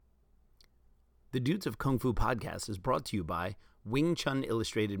The Dudes of Kung Fu podcast is brought to you by Wing Chun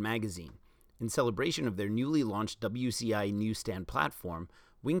Illustrated Magazine. In celebration of their newly launched WCI newsstand platform,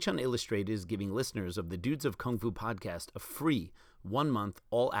 Wing Chun Illustrated is giving listeners of the Dudes of Kung Fu podcast a free 1-month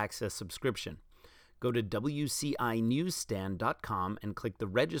all-access subscription. Go to WCInewsstand.com and click the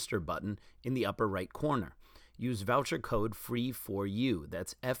register button in the upper right corner. Use voucher code FREE4U.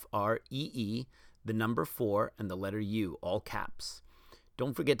 That's FREE, the number 4, and the letter U, all caps.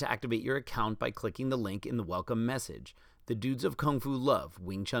 Don't forget to activate your account by clicking the link in the welcome message. The Dudes of Kung Fu love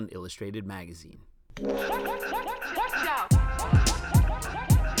Wing Chun Illustrated Magazine.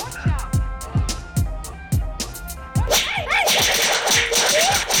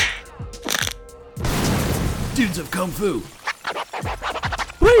 Dudes of Kung Fu.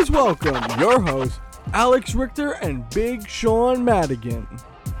 Please welcome your hosts, Alex Richter and Big Sean Madigan.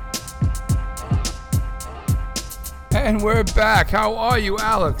 And we're back. How are you,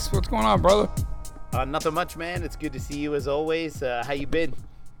 Alex? What's going on, brother? Nothing much, man. It's good to see you as always. How you been?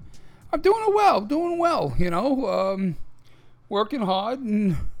 I'm doing well. You know, working hard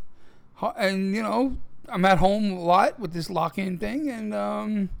and you know, I'm at home a lot with this lock-in thing,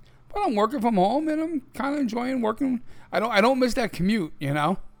 and but I'm working from home and I'm kind of enjoying working. I don't miss that commute, you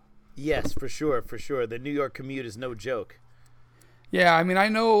know. Yes, for sure. The New York commute is no joke. Yeah, I mean, I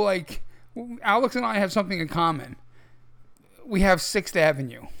know, like, Alex and I have something in common. We have 6th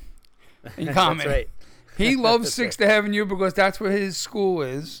Avenue in common. That's right. He loves 6th Avenue because that's where his school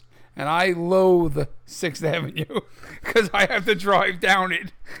is, and I loathe 6th Avenue because I have to drive down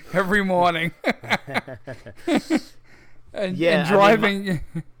it every morning. and driving. I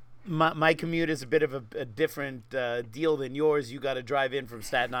mean, my commute is a bit of a different deal than yours. You got to drive in from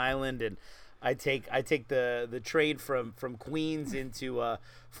Staten Island, and I take the train from Queens into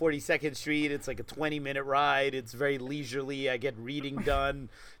 42nd Street. It's like a 20-minute ride. It's very leisurely. I get reading done,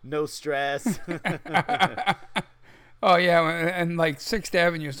 no stress. Oh yeah, and like 6th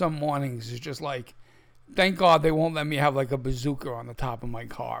Avenue some mornings is just like, thank God they won't let me have like a bazooka on the top of my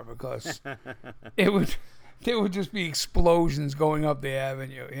car, because there would just be explosions going up the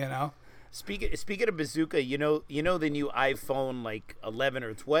avenue, you know. Speaking of bazooka, you know the new iPhone, like 11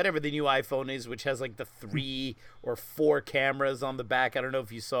 or whatever the new iPhone is, which has like the 3 or 4 cameras on the back. I don't know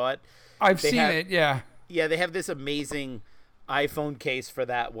if you saw it. I've seen it, yeah. Yeah, they have this amazing iPhone case for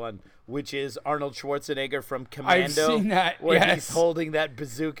that one, which is Arnold Schwarzenegger from Commando. I've seen that, where yes. he's holding that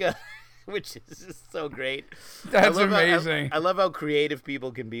bazooka, which is just so great. That's amazing. I love how creative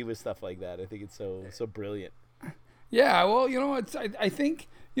people can be with stuff like that. I think it's so brilliant. Yeah, well, you know, I think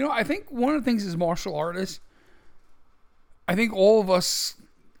one of the things is martial artists. I think all of us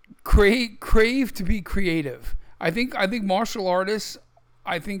crave to be creative. I think martial artists,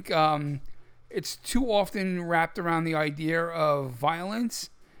 it's too often wrapped around the idea of violence,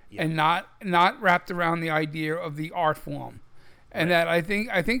 and not wrapped around the idea of the art form. And that I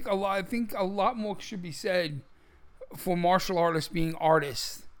think a lot more should be said for martial artists being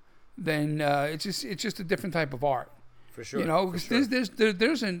artists than it's just a different type of art. For sure. You know, because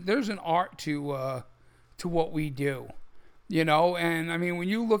there's an art to what we do, you know. And I mean, when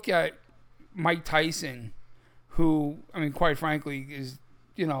you look at Mike Tyson, who, I mean, quite frankly, is,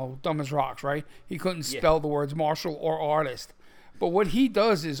 you know, dumb as rocks, right? He couldn't spell the words martial or artist, but what he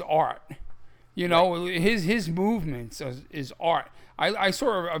does is art. You know, right. His movements is art. I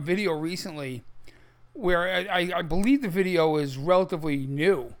saw a video recently where I believe the video is relatively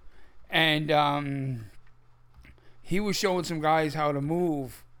new, and he was showing some guys how to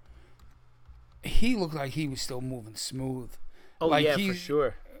move. He looked like he was still moving smooth. Oh, like yeah, for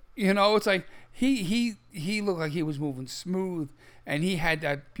sure. You know, it's like he looked like he was moving smooth, and he had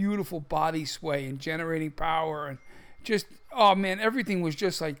that beautiful body sway and generating power, and just, oh man, everything was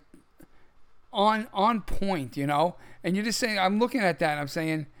just like on point, you know. And you're just saying, I'm looking at that and I'm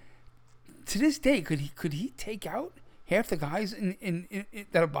saying, to this day, could he take out half the guys in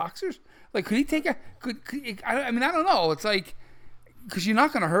that are boxers? Like, could he take a? I mean, I don't know. It's like, because you're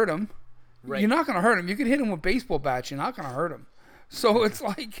not going to hurt him. Right. You're not going to hurt him. You could hit him with baseball bats. You're not going to hurt him. So it's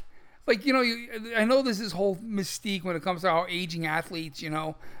like you know, I know there's this whole mystique when it comes to our aging athletes. You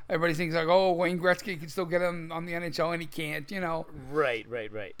know, everybody thinks like, oh, Wayne Gretzky can still get him on the NHL and he can't. You know. Right.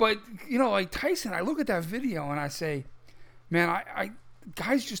 But you know, like Tyson, I look at that video and I say, man, I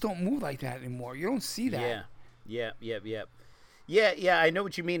guys just don't move like that anymore. You don't see that. Yeah. Yeah, I know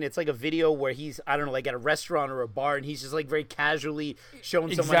what you mean. It's like a video where he's, I don't know, like at a restaurant or a bar, and he's just like very casually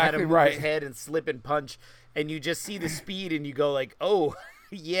showing someone how to move his head and slip and punch, and you just see the speed, and you go like, oh,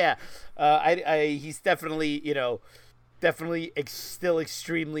 yeah. He's definitely, you know, still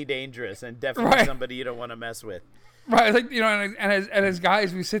extremely dangerous, and definitely somebody you don't want to mess with. Right, like and as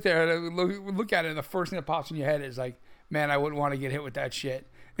guys, we sit there and we look at it, and the first thing that pops in your head is like, man, I wouldn't want to get hit with that shit.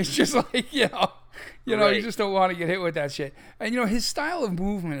 It's just like Right. you just don't want to get hit with that shit. And his style of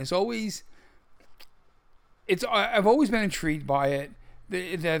movement is always, I've always been intrigued by it.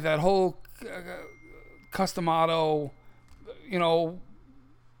 That whole customado,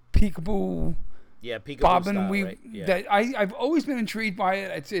 peekaboo, peekaboo bobbin style, weave. right? Yeah. That I've always been intrigued by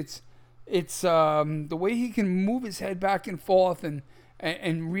it. It's the way he can move his head back and forth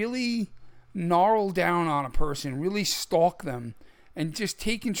and really gnarl down on a person, really stalk them, and just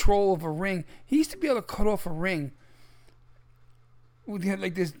take control of a ring. He used to be able to cut off a ring with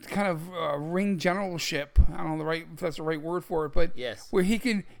like this kind of ring generalship. I don't know if that's the right word for it, but Yes. where he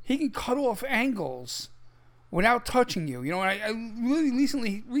can cut off angles without touching you. And I really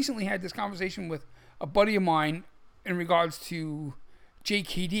recently had this conversation with a buddy of mine in regards to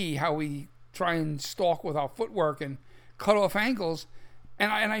JKD, how we try and stalk with our footwork and cut off angles,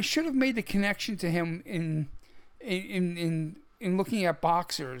 and I should have made the connection to him in looking at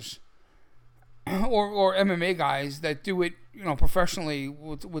boxers or MMA guys that do it, professionally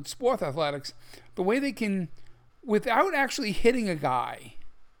with sport athletics, the way they can, without actually hitting a guy,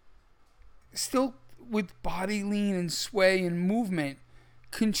 still with body lean and sway and movement,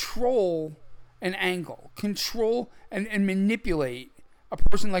 control an angle, control and manipulate a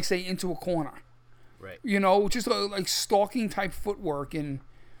person, like say, into a corner. Right. Just like stalking type footwork, and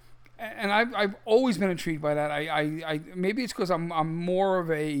I've always been intrigued by that. I maybe it's because I'm more of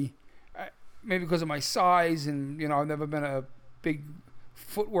a, maybe because of my size, and I've never been a big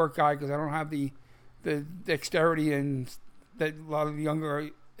footwork guy because I don't have the dexterity and that a lot of the younger,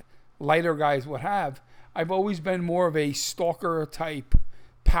 lighter guys would have. I've always been more of a stalker type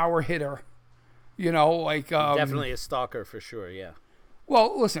power hitter. Definitely a stalker for sure. Yeah.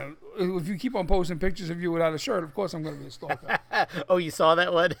 Well, listen, if you keep on posting pictures of you without a shirt, of course I'm going to be a stalker. Oh, you saw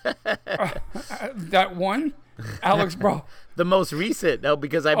that one? That one? Alex, bro. The most recent, no,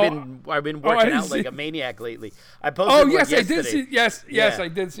 because I've been working out like a maniac lately. I posted one yes, yesterday. I did see. Yes, Yeah. I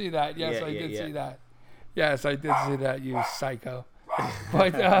did see that. Yes, Yeah, I did yeah. see that. Yes, I did see that. You psycho.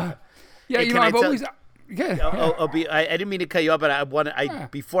 But Hey, can I I've tell- always. Yeah. I didn't mean to cut you off,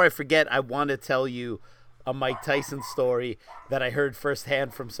 but before I forget, I want to tell you a Mike Tyson story that I heard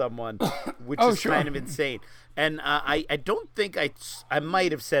firsthand from someone, which is sure. kind of insane. And I don't think I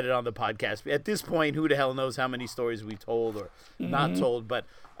might have said it on the podcast. At this point, who the hell knows how many stories we've told or not told. But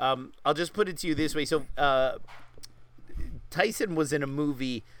I'll just put it to you this way. So Tyson was in a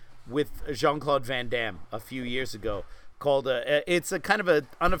movie with Jean-Claude Van Damme a few years ago called it's a kind of an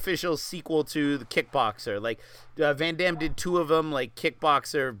unofficial sequel to The Kickboxer. Like Van Damme did two of them, like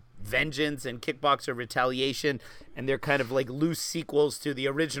Kickboxer Vengeance and Kickboxer Retaliation, and they're kind of like loose sequels to the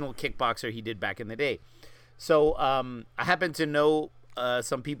original Kickboxer he did back in the day. So I happen to know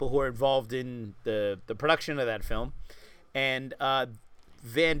some people who are involved in the production of that film, and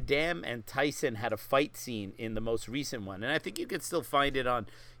Van Damme and Tyson had a fight scene in the most recent one, and I think you could still find it on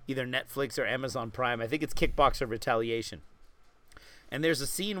either Netflix or Amazon Prime. I think it's Kickboxer Retaliation. And there's a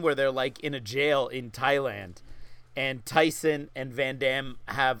scene where they're like in a jail in Thailand, and Tyson and Van Damme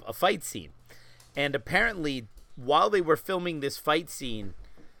have a fight scene. And apparently, while they were filming this fight scene,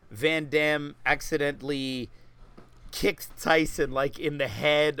 Van Damme accidentally kicked Tyson like in the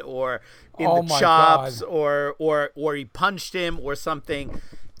head or in Oh the my chops, God. or he punched him or something.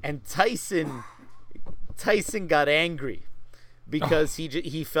 And Tyson got angry because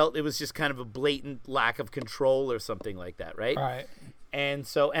he felt it was just kind of a blatant lack of control or something like that, right? Right. And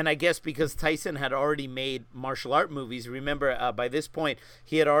I guess because Tyson had already made martial art movies, remember by this point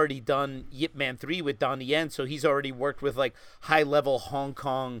he had already done Yip Man 3 with Donnie Yen, so he's already worked with like high level Hong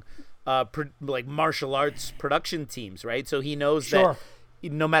Kong like martial arts production teams, right? So he knows Sure.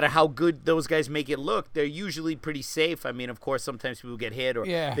 that no matter how good those guys make it look, they're usually pretty safe. I mean, of course, sometimes people get hit or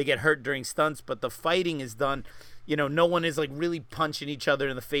they get hurt during stunts, but the fighting is done, no one is like really punching each other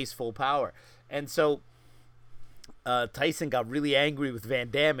in the face full power. And so Tyson got really angry with Van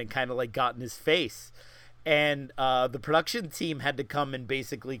Damme and kind of like got in his face. And the production team had to come and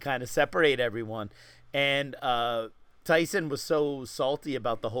basically kind of separate everyone. And Tyson was so salty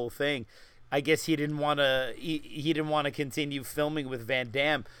about the whole thing. I guess he didn't want to. He didn't want to continue filming with Van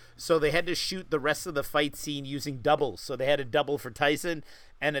Damme, so they had to shoot the rest of the fight scene using doubles. So they had a double for Tyson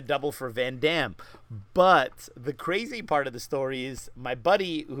and a double for Van Damme. But the crazy part of the story is my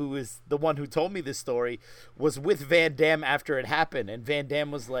buddy, who is the one who told me this story, was with Van Damme after it happened, and Van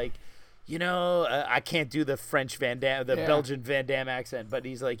Damme was like, I can't do the French Van Damme, the Belgian Van Damme accent, but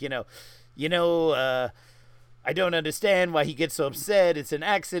he's like, I don't understand why he gets so upset. It's an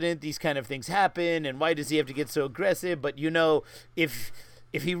accident. These kind of things happen. And why does he have to get so aggressive? But,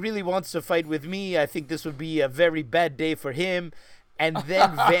 if he really wants to fight with me, I think this would be a very bad day for him. And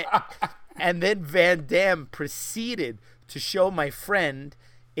then Van Damme proceeded to show my friend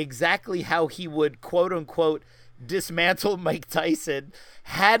exactly how he would, quote unquote, dismantle Mike Tyson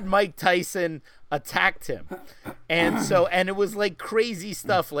had Mike Tyson attacked him. And it was like crazy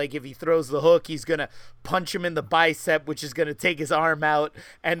stuff. Like if he throws the hook, he's going to punch him in the bicep, which is going to take his arm out.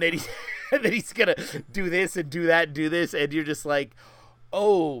 And then he's going to do this and do that and do this. And you're just like,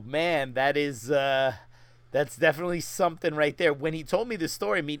 oh man, that's definitely something right there. When he told me this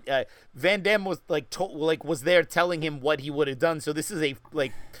story, Van Damme was was there telling him what he would have done. So this is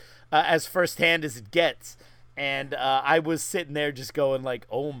as firsthand as it gets. And I was sitting there just going like,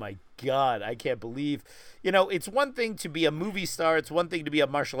 oh my God, I can't believe, it's one thing to be a movie star. It's one thing to be a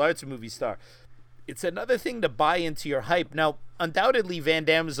martial arts movie star. It's another thing to buy into your hype. Now, undoubtedly, Van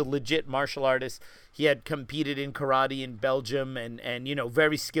Damme is a legit martial artist. He had competed in karate in Belgium and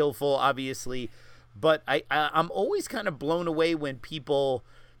very skillful, obviously. But I'm always kind of blown away when people,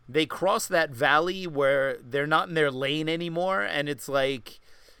 they cross that valley where they're not in their lane anymore. And it's like,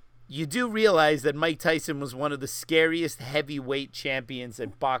 you do realize that Mike Tyson was one of the scariest heavyweight champions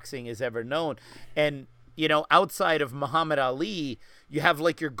that boxing has ever known. And, outside of Muhammad Ali, you have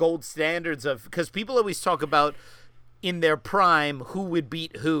like your gold standards of, because people always talk about in their prime who would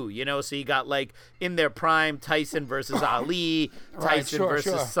beat who, so you got like in their prime Tyson versus Ali, Tyson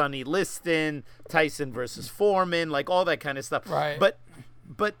versus Sonny Liston, Tyson versus Foreman, like all that kind of stuff. Right.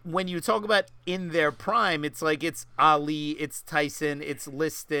 But when you talk about in their prime, it's like it's Ali, it's Tyson, it's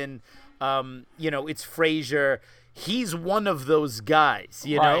Liston, it's Frazier. He's one of those guys,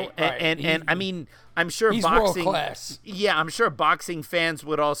 Right. And I mean, I'm sure he's boxing, world class. Yeah, I'm sure boxing fans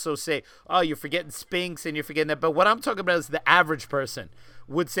would also say, "Oh, you're forgetting Spinks and you're forgetting that." But what I'm talking about is the average person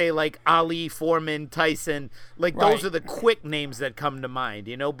would say like Ali, Foreman, Tyson, like those are the quick names that come to mind,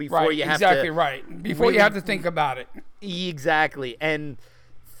 before you have to before you have to think about it. Exactly. And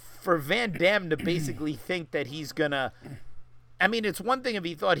for Van Damme to basically think that he's gonna, I mean, it's one thing if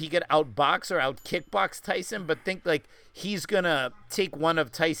he thought he could outbox or out kickbox Tyson, but think like he's gonna take one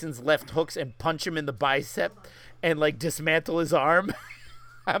of Tyson's left hooks and punch him in the bicep and like dismantle his arm.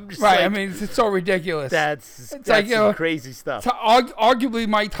 I'm just I mean, it's so ridiculous. That's like, some crazy stuff. Arguably,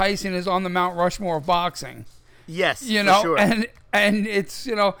 Mike Tyson is on the Mount Rushmore of boxing. Yes, for sure. and it's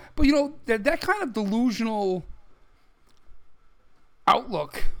but that kind of delusional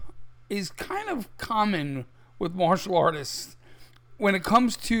outlook is kind of common with martial artists when it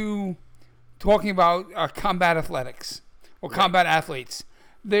comes to talking about combat athletics or combat athletes.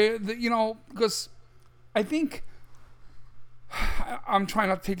 Because I think I'm trying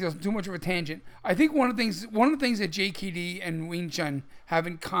not to take this too much of a tangent. I think one of the things that JKD and Wing Chun have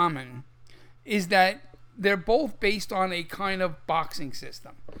in common is that they're both based on a kind of boxing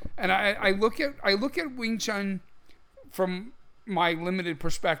system. And I look at Wing Chun from my limited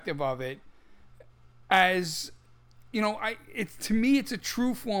perspective of it as to me it's a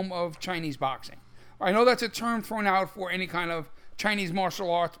true form of Chinese boxing. I know that's a term thrown out for any kind of Chinese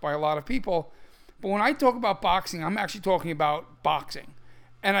martial arts by a lot of people, but when I talk about boxing, I'm actually talking about boxing.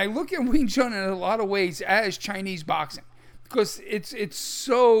 And I look at Wing Chun in a lot of ways as Chinese boxing because it's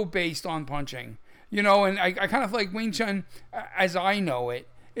so based on punching, and I kind of like Wing Chun as I know it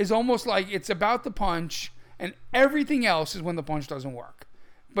is almost like it's about the punch and everything else is when the punch doesn't work.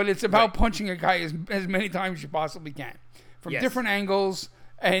 But it's about punching a guy as many times as you possibly can from different angles.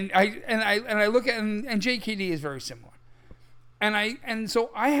 And I look at and JKD is very similar. And so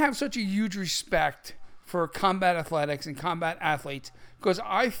I have such a huge respect for combat athletics and combat athletes because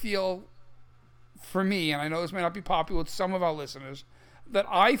I feel, for me, and I know this may not be popular with some of our listeners, that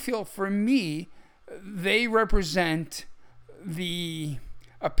I feel for me they represent the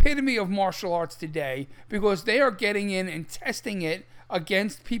epitome of martial arts today because they are getting in and testing it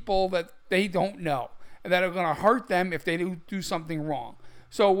against people that they don't know and that are going to hurt them if they do something wrong.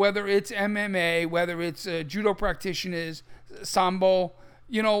 So whether it's MMA, whether it's judo practitioners, sambo,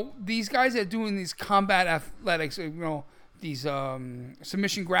 these guys that are doing these combat athletics, these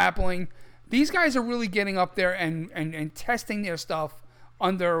submission grappling, these guys are really getting up there and testing their stuff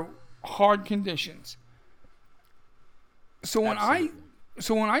under hard conditions. So when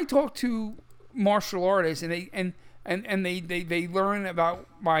I talk to martial artists and they learn about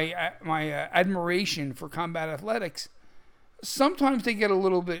my admiration for combat athletics, sometimes they get a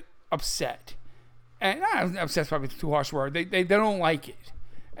little bit upset. And upset's probably too harsh a word. They don't like it.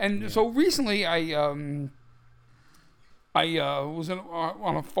 And so recently I I was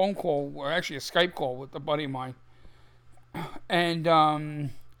on a phone call, or actually a Skype call with a buddy of mine, and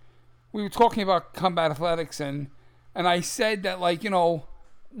we were talking about combat athletics, and I said that, like,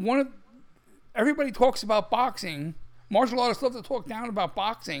 everybody talks about boxing. Martial artists love to talk down about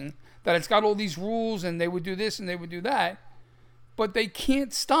boxing, that it's got all these rules and they would do this and they would do that, but they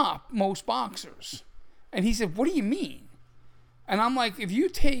can't stop most boxers. And he said, what do you mean? And I'm like, if you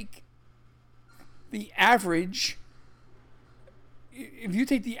take the average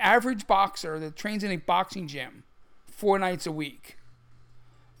boxer that trains in a boxing gym 4 nights a week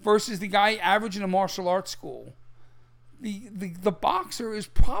versus the guy average in a martial arts school, the boxer is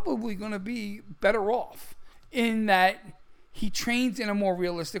probably going to be better off in that he trains in a more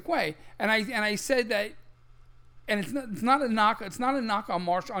realistic way. And I said that, and it's not a knock on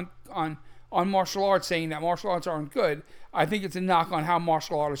martial arts, saying that martial arts aren't good. I think it's a knock on how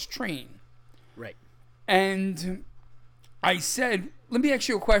martial artists train. Right. And I said, let me ask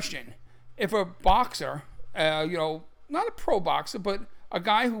you a question. If a boxer, not a pro boxer, but a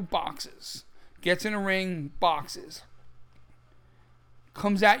guy who boxes, gets in a ring, boxes,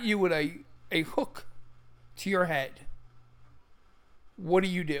 comes at you with a hook to your head, what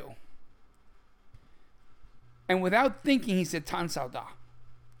do? And without thinking, he said, Tan Sao Da.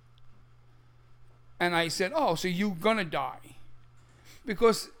 And I said, oh, so you're gonna die.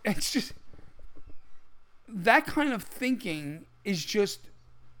 Because it's just, that kind of thinking is just,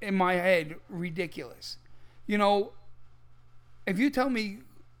 in my head, ridiculous. If you tell me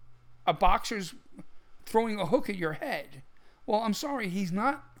a boxer's throwing a hook at your head, well, I'm sorry, he's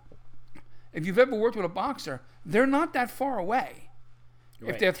not. If you've ever worked with a boxer, they're not that far away.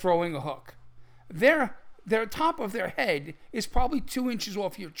 Right. If they're throwing a hook, their top of their head is probably 2 inches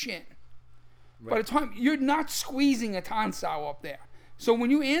off your chin. Right. By the time, you're not squeezing a Tan Sao up there. So when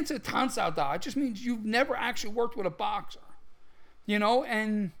you answer Tan Sao Da, it just means you've never actually worked with a boxer.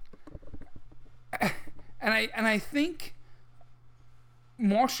 And I think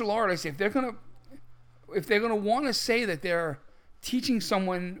martial artists, if they're gonna want to say that they're teaching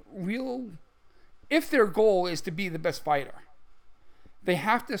someone if their goal is to be the best fighter, they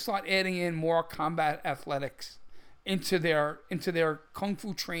have to start adding in more combat athletics into their kung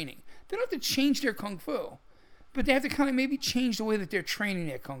fu training. They don't have to change their kung fu, but they have to kind of maybe change the way that they're training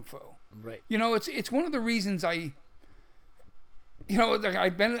their kung fu. Right. It's one of the reasons I've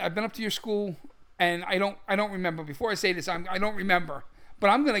been up to your school, and I don't remember. Before I say this, I don't remember, but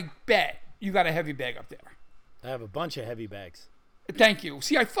I'm gonna bet you got a heavy bag up there. I have a bunch of heavy bags. Thank you.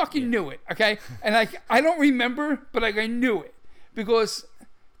 See, I fucking knew it, okay? And I don't remember, but I knew it. Because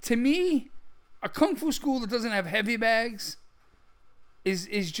to me, a kung fu school that doesn't have heavy bags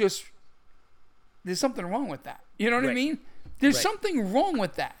is just, there's something wrong with that. You know what I mean? There's something wrong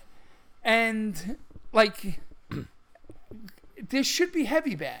with that. And there should be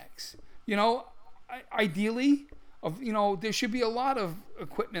heavy bags. Ideally, there should be a lot of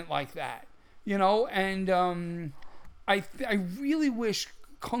equipment like that. And I really wish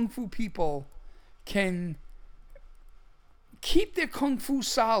kung fu people can keep their kung fu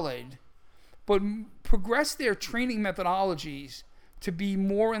solid, but progress their training methodologies to be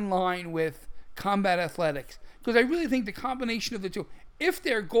more in line with combat athletics. Because I really think the combination of the two, if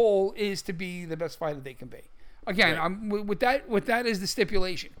their goal is to be the best fighter they can be. Again, with that as the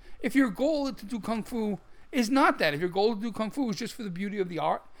stipulation. If your goal to do kung fu is not that, if your goal to do kung fu is just for the beauty of the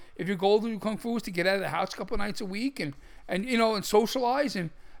art, if your goal to do kung fu is to get out of the house a couple of nights a week and socialize, and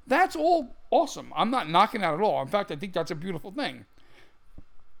that's all awesome. I'm not knocking that at all. In fact, I think that's a beautiful thing.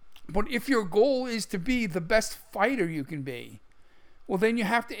 But if your goal is to be the best fighter you can be, well, then you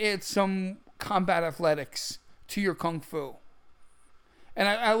have to add some combat athletics to your kung fu. And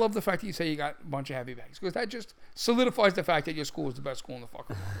I love the fact that you say you got a bunch of heavy bags, because that just solidifies the fact that your school is the best school in the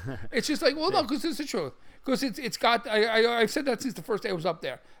fucking world. It's just like, well, no, because it's the truth. Because it's got, I've said that since the first day I was up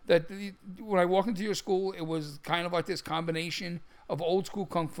there, that when I walked into your school, it was kind of like this combination of old school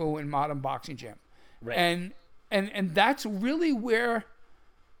kung fu and modern boxing gym. Right. And that's really where,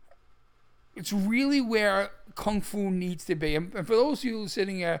 it's really where kung fu needs to be. And for those of you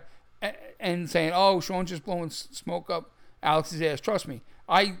sitting here and saying, oh, Sean's just blowing smoke up Alex's ass, trust me,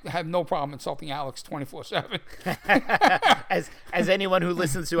 I have no problem insulting Alex 24/7. as anyone who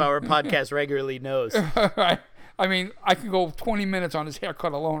listens to our podcast regularly knows. Right. I mean, I could go 20 minutes on his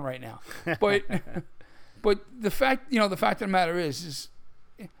haircut alone right now. But the fact of the matter is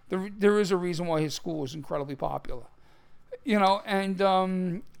there is a reason why his school is incredibly popular. And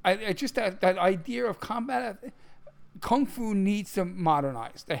I just that idea of combat. Kung Fu needs to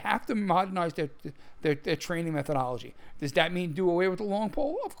modernize. They have to modernize their training methodology. Does that mean do away with the long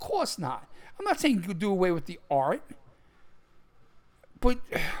pole? Of course not. I'm not saying do away with the art. but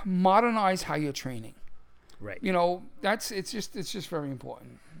modernize how you're training. Right. You know, it's just very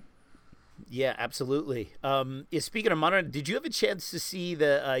important. Yeah, absolutely. Speaking of modern, did you have a chance to see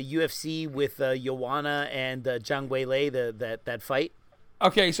the UFC with Joanna and Zhang Weili, that fight?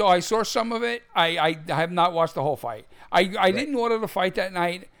 Okay, so I saw some of it. I have not watched the whole fight. I didn't order the fight that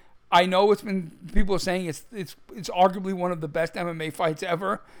night. I know people are saying it's arguably one of the best MMA fights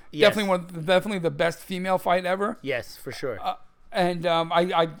ever. Yes. Definitely the best female fight ever. Yes, for sure. And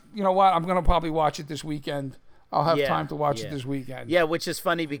I you know what? I'm gonna probably watch it this weekend. I'll have time to watch it this weekend. Yeah, which is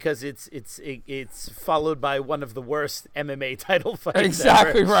funny because it's followed by one of the worst MMA title fights.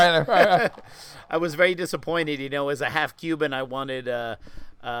 Exactly ever. right. I was very disappointed. You know, as a half Cuban, I wanted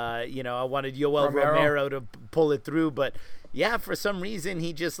Yoel Romero to pull it through, but yeah, for some reason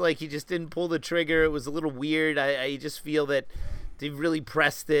he just didn't pull the trigger. It was a little weird. I just feel that they really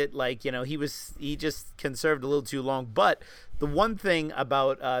pressed it. Like, you know, he just conserved a little too long. But the one thing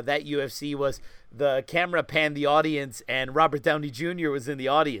about that UFC was the camera panned the audience, and Robert Downey Jr. was in the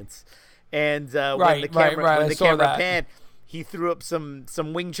audience. And when the camera panned, he threw up some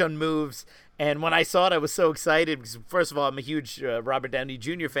Wing Chun moves. And when I saw it, I was so excited because, first of all, I'm a huge Robert Downey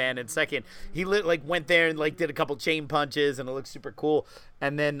Jr. fan, and second, he went there and did a couple chain punches, and it looked super cool.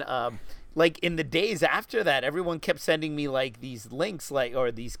 And then in the days after that, everyone kept sending me these links or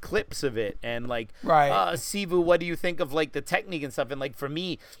these clips of it, and Sifu, what do you think of the technique and stuff? And for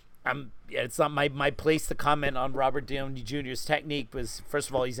me, it's not my place to comment on Robert Downey Jr.'s technique. Because first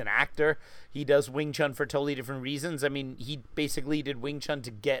of all, he's an actor. He does Wing Chun for totally different reasons. I mean, he basically did Wing Chun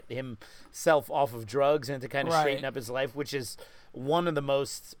to get himself off of drugs and to kind of straighten up his life, which is one of the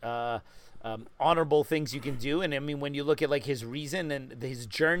most honorable things you can do. And I mean, when you look at his reason and his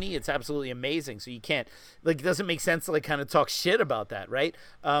journey, it's absolutely amazing. So you can't it doesn't make sense to kind of talk shit about that, right?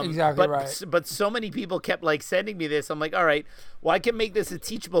 Exactly but so many people kept sending me this. I'm like, all right, well, I can make this a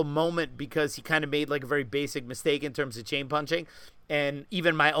teachable moment because he kind of made a very basic mistake in terms of chain punching. And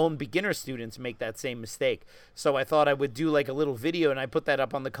even my own beginner students make that same mistake. So I thought I would do a little video, and I put that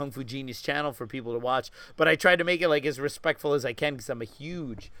up on the Kung Fu Genius channel for people to watch. But I tried to make it as respectful as I can because I'm a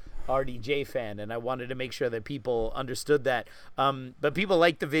huge RDJ fan, and I wanted to make sure that people understood that. But people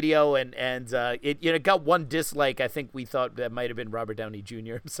liked the video, and it got one dislike. I think we thought that might have been Robert Downey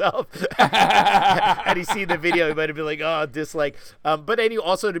Jr. himself. Had he seen the video, he might have been like, "Oh, dislike." But anyway,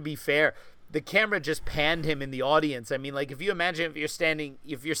 also to be fair, the camera just panned him in the audience. I mean, if you imagine if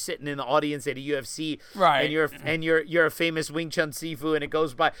you're sitting in the audience at a UFC, right, and you're a famous Wing Chun Sifu, and it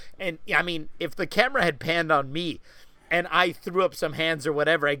goes by, and I mean, if the camera had panned on me, and I threw up some hands or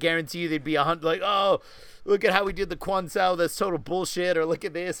whatever, I guarantee you they'd be 100 oh, look at how we did the Quan Sao, that's total bullshit, or look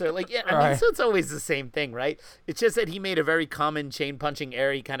at this, or I mean, so it's always the same thing, right? It's just that he made a very common chain punching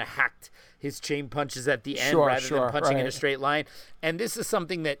error. He kind of hacked his chain punches at the end rather than punching in a straight line. And this is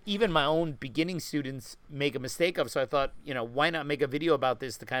something that even my own beginning students make a mistake of. So I thought, why not make a video about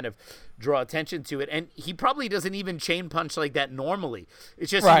this to kind of draw attention to it? And he probably doesn't even chain punch like that normally.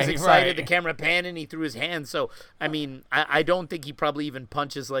 It's just he was excited, the camera panned, and he threw his hands. So, I mean, I don't think he probably even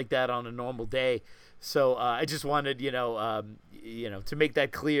punches like that on a normal day. So I just wanted, to make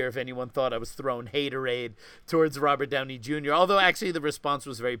that clear if anyone thought I was throwing haterade towards Robert Downey Jr. Although actually the response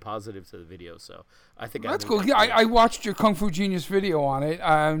was very positive to the video, so I think that's cool. Yeah, I watched your Kung Fu Genius video on it.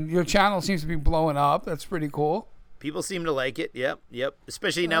 Your channel seems to be blowing up. That's pretty cool. People seem to like it. Yep.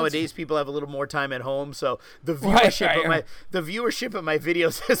 Especially nowadays, people have a little more time at home, so the viewership of my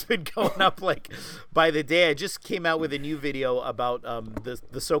videos has been going up by the day. I just came out with a new video about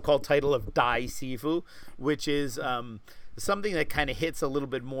the so-called title of Dai Sifu, which is something that kind of hits a little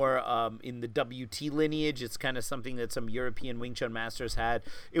bit more in the WT lineage. It's kind of something that some European Wing Chun masters had.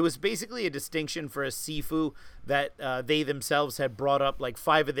 It was basically a distinction for a Sifu that they themselves had brought up.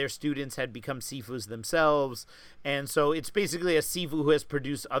 5 of their students had become Sifus themselves. And so it's basically a Sifu who has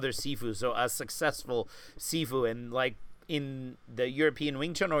produced other Sifus, so a successful Sifu. And in the European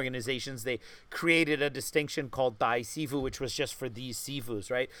Wing Chun organizations, they created a distinction called Dai Sifu, which was just for these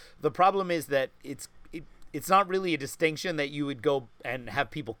Sifus, right? The problem is that it's not really a distinction that you would go and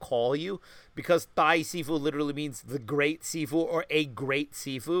have people call you, because Dai Sifu literally means the great Sifu or a great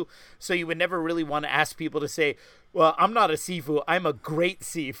Sifu. So you would never really want to ask people to say, well, I'm not a Sifu, I'm a great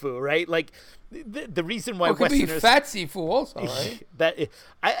Sifu, right? The reason why Westerners... It could be fat Sifu also, right?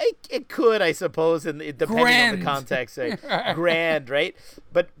 It could, I suppose, and depending on the context. Grand, right?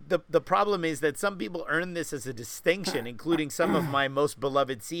 But the problem is that some people earn this as a distinction, including some of my most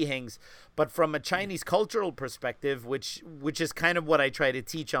beloved Sihangs. But from a Chinese cultural perspective, which is kind of what I try to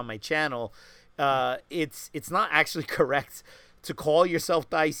teach on my channel, it's not actually correct to call yourself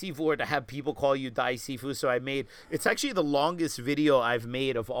Dai Sifu or to have people call you Dai Sifu. So it's actually the longest video I've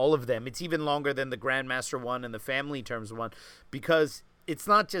made of all of them. It's even longer than the Grandmaster one and the Family Terms one, because it's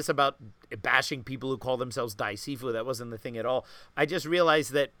not just about bashing people who call themselves Dai Sifu. That wasn't the thing at all. I just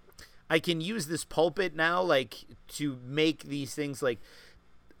realized that I can use this pulpit now, like, to make these things like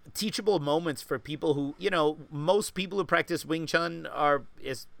teachable moments for people who, most people who practice Wing Chun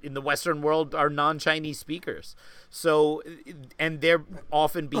in the Western world are non-Chinese speakers. So, and they're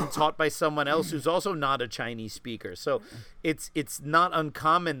often being taught by someone else who's also not a Chinese speaker. So it's not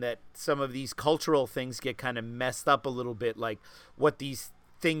uncommon that some of these cultural things get kind of messed up a little bit, like what these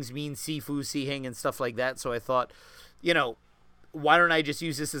things mean, Sifu, Sihing, and stuff like that. So I thought, why don't I just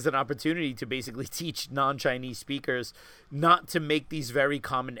use this as an opportunity to basically teach non-Chinese speakers not to make these very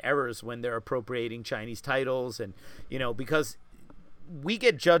common errors when they're appropriating Chinese titles, and because we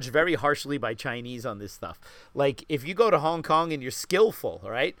get judged very harshly by Chinese on this stuff. Like, if you go to Hong Kong and you're skillful,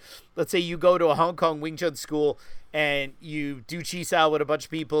 right? Let's say you go to a Hong Kong Wing Chun school and you do Chi Sao with a bunch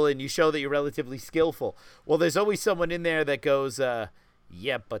of people and you show that you're relatively skillful. Well, there's always someone in there that goes,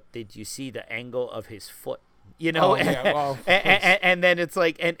 yeah, but did you see the angle of his foot? Oh, yeah, well, and then it's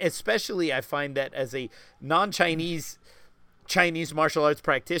like, and especially I find that as a non-Chinese Chinese martial arts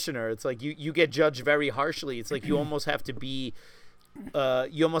practitioner, it's like you get judged very harshly. It's like you almost have to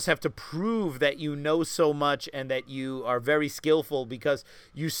prove that you know so much and that you are very skillful, because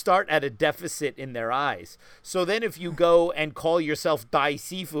you start at a deficit in their eyes. So then if you go and call yourself Dai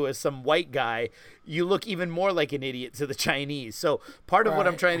Sifu as some white guy, you look even more like an idiot to the Chinese. So part of what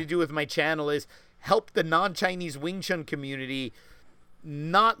I'm trying to do with my channel is help the non-Chinese Wing Chun community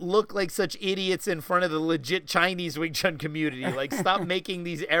not look like such idiots in front of the legit Chinese Wing Chun community. Like, stop making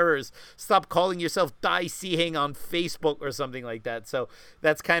these errors. Stop calling yourself Dai Siheng on Facebook or something like that. So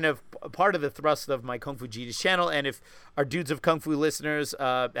that's kind of part of the thrust of my Kung Fu Genius channel. And if our Dudes of Kung Fu listeners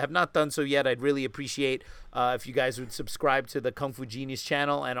have not done so yet, I'd really appreciate if you guys would subscribe to the Kung Fu Genius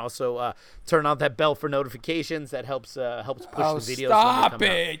channel, and also turn on that bell for notifications. That helps push the videos. Stop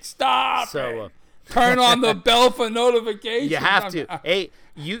it! Stop it! So. Turn on the bell for notifications. You have to. Hey,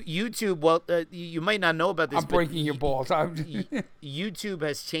 YouTube, well, you might not know about this. I'm breaking your balls. YouTube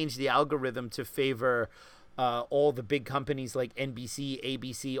has changed the algorithm to favor all the big companies like NBC,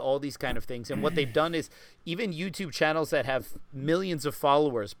 ABC, all these kind of things. And what they've done is, even YouTube channels that have millions of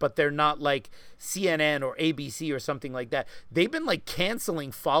followers, but they're not like CNN or ABC or something like that, they've been like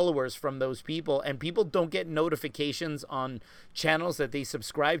canceling followers from those people, and people don't get notifications on channels that they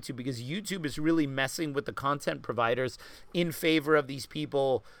subscribe to, because YouTube is really messing with the content providers in favor of these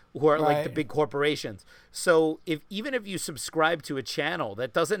people who are like the big corporations. So even if you subscribe to a channel,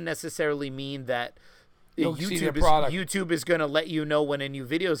 that doesn't necessarily mean that YouTube is going to let you know when a new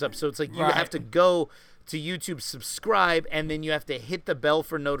video is up. So it's like you have to go to YouTube, subscribe, and then you have to hit the bell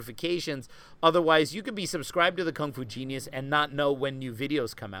for notifications. Otherwise, you could be subscribed to the Kung Fu Genius and not know when new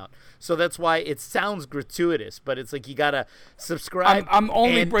videos come out. So that's why it sounds gratuitous, but it's like you got to subscribe. I'm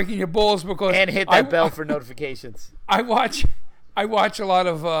only breaking your balls because... And hit that bell for notifications. I watch a lot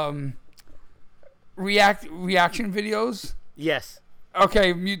of reaction videos. Yes.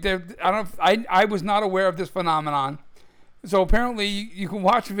 Okay, I was not aware of this phenomenon. So apparently you can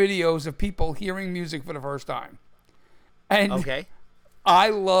watch videos of people hearing music for the first time. And I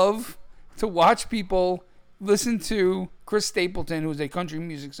love to watch people listen to Chris Stapleton, who's a country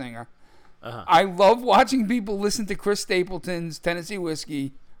music singer. I love watching people listen to Chris Stapleton's Tennessee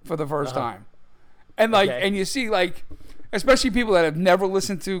Whiskey for the first time. And and you see, like, especially people that have never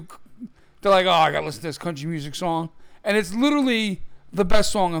listened to, they're like, oh, I got to listen to this country music song. And it's literally the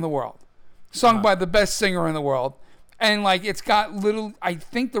best song in the world, sung by the best singer in the world. And like, it's got I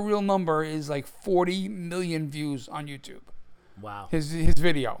think the real number is like 40 million views on YouTube. Wow. His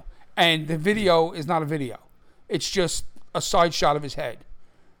video. And the video is not a video. It's just a side shot of his head.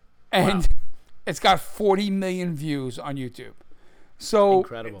 And it's got 40 million views on YouTube. So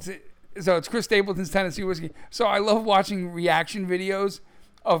incredible. It's Chris Stapleton's Tennessee Whiskey. So I love watching reaction videos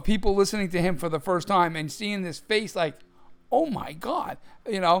of people listening to him for the first time and seeing this face like, oh my God,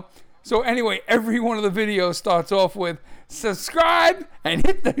 So anyway, every one of the videos starts off with subscribe and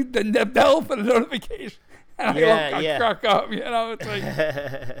hit the bell for the notification. And I crack up, It's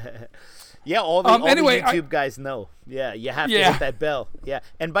like... all the YouTube guys know. Yeah, you have to hit that bell. Yeah.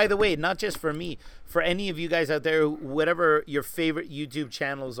 And by the way, not just for me, for any of you guys out there, whatever your favorite YouTube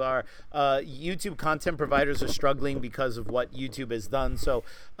channels are, YouTube content providers are struggling because of what YouTube has done. So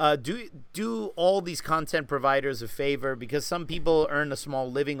do all these content providers a favor, because some people earn a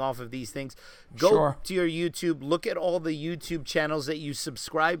small living off of these things. Go to your YouTube, look at all the YouTube channels that you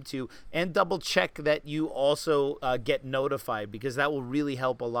subscribe to, and double check that you also get notified, because that will really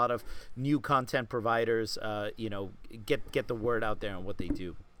help a lot of new content providers, get the word out there on what they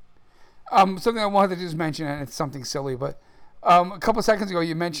do. Something I wanted to just mention, and it's something silly, but a couple of seconds ago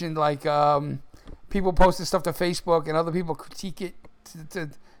you mentioned like people posted stuff to Facebook and other people critique it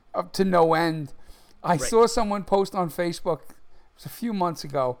up to no end. I saw someone post on Facebook, it was a few months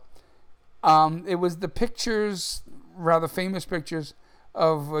ago. It was the pictures, rather famous pictures,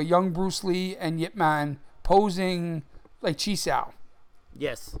 of young Bruce Lee and Yip Man posing like Chi Sao.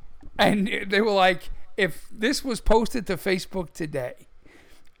 Yes. And they were like, if this was posted to Facebook today,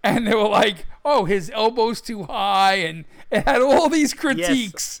 and they were like, oh, his elbow's too high, and it had all these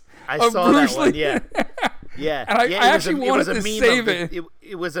critiques. Yes, I saw Bruce that one, Lee. yeah. Yeah. And I actually wanted to save it.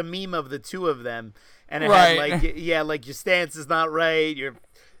 It was a meme of the two of them, and it had like your stance is not right, your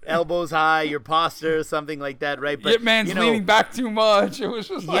elbows high, your posture, something like that, right? But Yip Man's leaning back too much. It was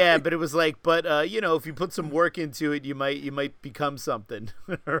just but it was like, if you put some work into it, you might become something,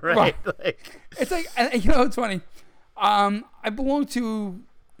 right? Like, it's like, it's funny. I belong to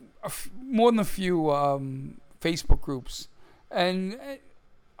more than a few Facebook groups, and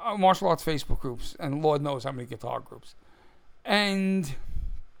martial arts Facebook groups, and Lord knows how many guitar groups. And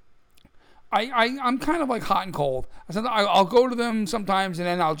I'm kind of like hot and cold. I'll go to them sometimes, and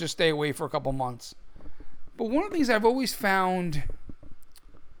then I'll just stay away for a couple months. But one of the things I've always found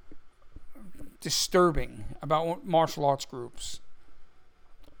disturbing about martial arts groups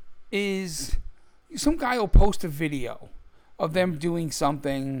is some guy will post a video of them doing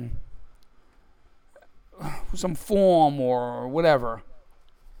something, some form or whatever.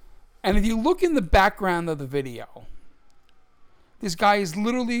 And if you look in the background of the video, this guy is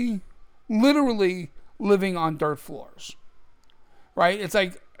literally living on dirt floors, right? It's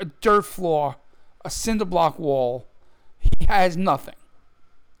like a dirt floor, a cinder block wall. He has nothing.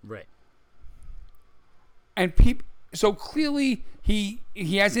 Right. And so clearly he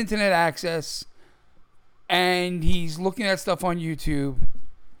has internet access, and he's looking at stuff on YouTube,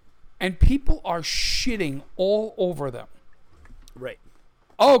 and people are shitting all over them. Right.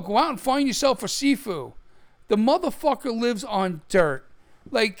 Oh, go out and find yourself a Sifu. The motherfucker lives on dirt.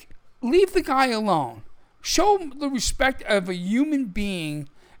 Like, leave the guy alone. Show him the respect of a human being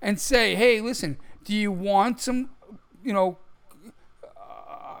and say, hey, listen, do you want some,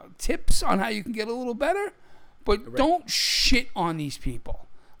 tips on how you can get a little better? But don't shit on these people.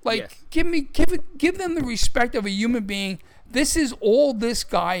 Like, give them the respect of a human being. This is all this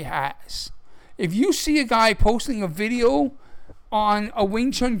guy has. If you see a guy posting a video on a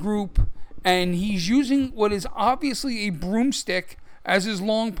Wing Chun group and he's using what is obviously a broomstick as his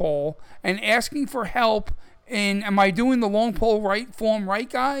long pole and asking for help in, am I doing the long pole right,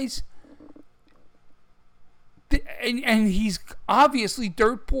 guys? And he's obviously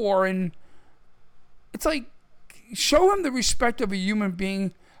dirt poor, and it's like, show him the respect of a human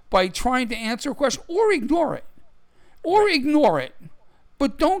being by trying to answer a question, or ignore it.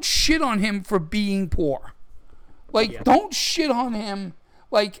 But don't shit on him for being poor. Like, don't shit on him.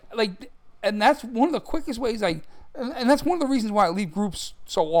 Like, and that's one of the quickest ways and that's one of the reasons why I leave groups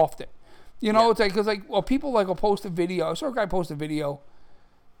so often. It's like, because people will post a video. I saw a guy post a video.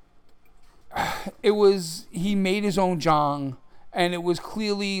 It was, he made his own jang, and it was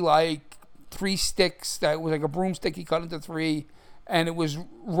clearly like 3 sticks. That was like a broomstick he cut into 3, and it was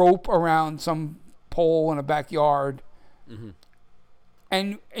rope around some pole in a backyard. Mm-hmm.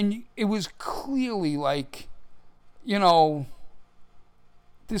 And it was clearly like,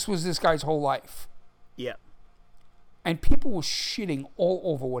 this was this guy's whole life. Yeah. And people were shitting all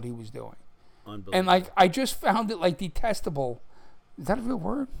over what he was doing. And I just found it detestable. Is that a real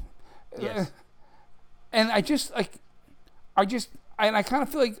word? Yes. And I kind of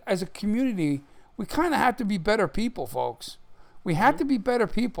feel like as a community, we kind of have to be better people, folks. We have to be better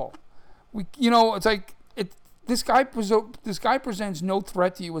people. It's like this guy presents no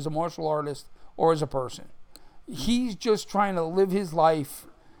threat to you as a martial artist or as a person. He's just trying to live his life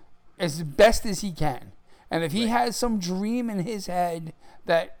as best as he can. And if he has some dream in his head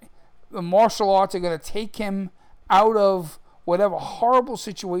that the martial arts are going to take him out of whatever horrible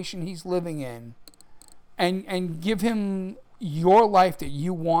situation he's living in and give him your life that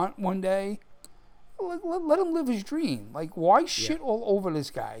you want one day, let him live his dream. Like, why shit all over this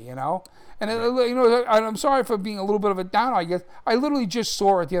guy, you know? And, you know, I'm sorry for being a little bit of a downer, I guess. I literally just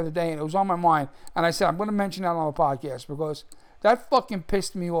saw it the other day, and it was on my mind. And I said, I'm going to mention that on the podcast because that fucking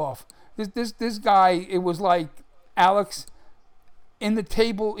pissed me off. This guy, it was like Alex in the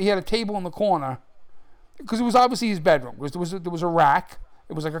table. He had a table in the corner because it was obviously his bedroom. There was a rack.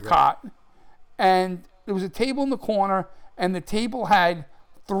 It was like a cot. And there was a table in the corner, and the table had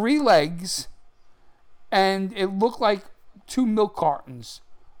 3 legs, and it looked like 2 milk cartons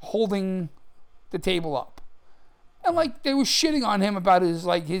holding the table up. And like they were shitting on him about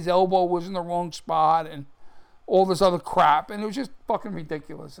his elbow was in the wrong spot and all this other crap, and it was just fucking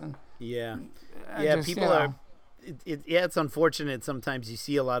ridiculous. And people are. It's unfortunate sometimes you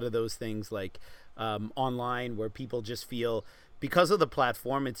see a lot of those things like online where people just feel because of the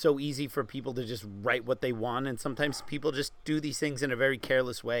platform, it's so easy for people to just write what they want, and sometimes people just do these things in a very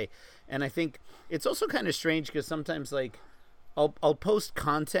careless way. And I think it's also kind of strange because sometimes like I'll post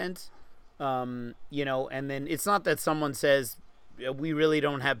content, you know, and then it's not that someone says we really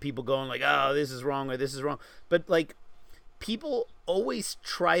don't have people going like, oh, this is wrong or this is wrong, but like people always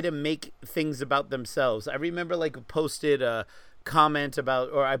try to make things about themselves. I remember like I posted a comment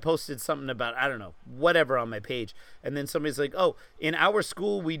about, or I posted something about, I don't know, whatever on my page, and then somebody's like, oh, in our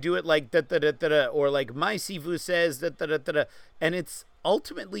school we do it like da da da da da, or like my Sifu says da da da da da, and it's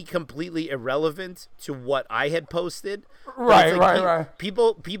ultimately completely irrelevant to what I had posted. Right, like, right.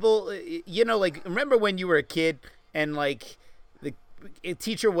 People, you know, like remember when you were a kid and like a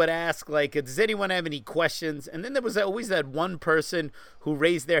teacher would ask like, does anyone have any questions? And then there was always that one person who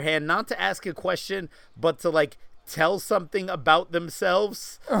raised their hand, not to ask a question, but to like tell something about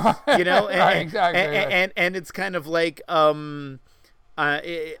themselves, you know. Right, exactly. And it's kind of like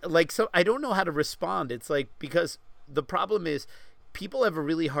like, so I don't know how to respond. It's like, because the problem is people have a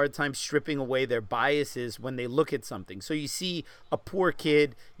really hard time stripping away their biases when they look at something. So you see a poor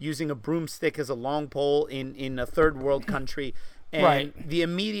kid using a broomstick as a long pole in a third world country, and right. The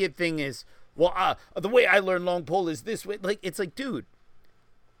immediate thing is, well, the way I learn long pole is this way. Like, it's like, dude,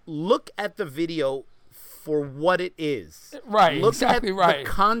 look at the video for what it is. Right, look exactly at right.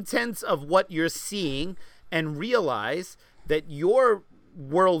 the contents of what you're seeing and realize that your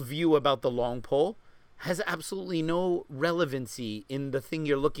worldview about the long pole has absolutely no relevancy in the thing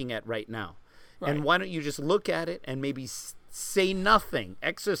you're looking at right now. Right. And why don't you just look at it and maybe say nothing,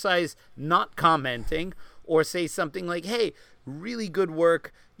 exercise not commenting, or say something like, hey, really good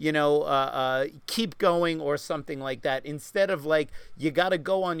work, you know, keep going, or something like that, instead of like, you got to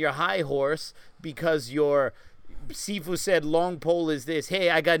go on your high horse because your Sifu said long pole is this.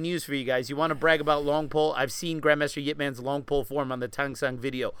 Hey, I got news for you guys. You want to brag about long pole? I've seen Grandmaster Yip Man's long pole form on the Tang Sang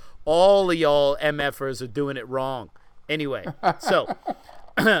video. All of y'all MFers are doing it wrong. Anyway, so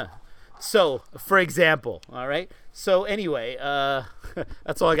so for example, all right. So anyway,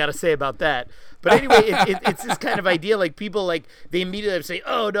 that's all I got to say about that. But anyway, it's this kind of idea, like people like they immediately say,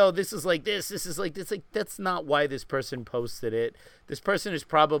 oh no, this is like this is like this. Like, that's not why this person posted it. This person is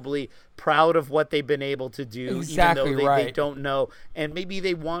probably proud of what they've been able to do, exactly, even though right. they don't know, and maybe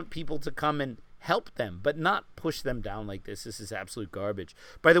they want people to come and help them, but not push them down like this. This is absolute garbage.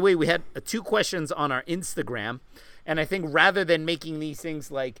 By the way, we had 2 questions on our Instagram, and I think rather than making these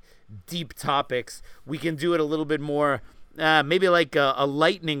things like deep topics, we can do it a little bit more, maybe like a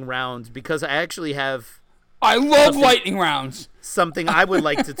lightning round, because I actually have... I love lightning rounds. Something I would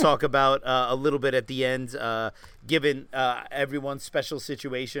like to talk about a little bit at the end, given everyone's special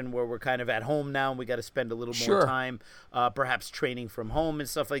situation where we're kind of at home now and we got to spend a little more time, perhaps training from home and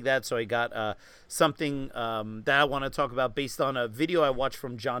stuff like that. So I got something that I want to talk about based on a video I watched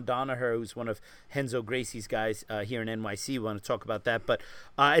from John Donaher, who's one of Renzo Gracie's guys here in NYC. We want to talk about that. But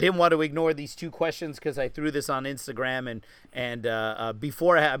I didn't want to ignore these 2 questions because I threw this on Instagram, and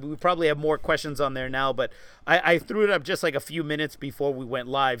before we probably have more questions on there now, but I threw it up just like a few minutes before we went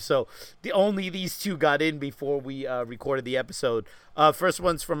live, so only these 2 got in before we recorded the episode. First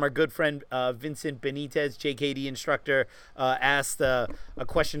one's from our good friend Vincent Benitez, JKD instructor, asked a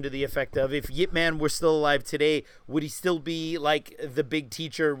question to the effect of, if Yip Man were still alive today, would he still be like the big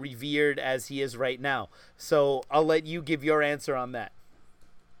teacher revered as he is right now? So I'll let you give your answer on that.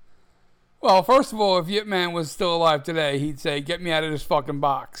 Well, first of all, if Yip Man was still alive today, he'd say, get me out of this fucking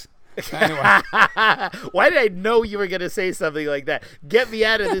box. Anyway. Why did I know you were going to say something like that? Get me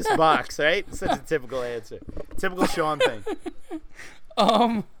out of this box, right? Such a typical answer. Typical Sean thing.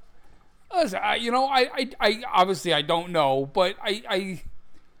 Listen, I obviously I don't know, but I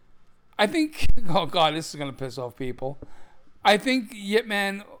think, oh God, this is going to piss off people. I think Yip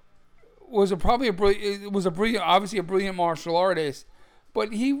Man was obviously a brilliant martial artist,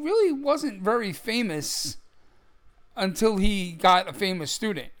 but he really wasn't very famous until he got a famous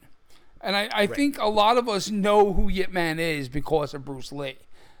student. And I think a lot of us know who Yip Man is because of Bruce Lee.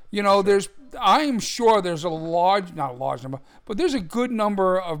 You know, I am sure there's not a large number, but there's a good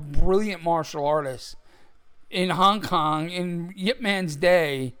number of brilliant martial artists in Hong Kong in Yip Man's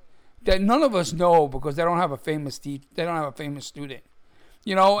day that none of us know because they don't have a famous they don't have a famous student.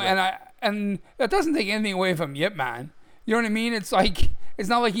 You know, and that doesn't take anything away from Yip Man. You know what I mean? It's like, it's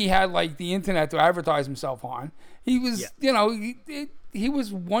not like he had like the internet to advertise himself on. He was, you know, he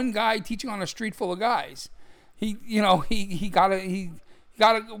was one guy teaching on a street full of guys. He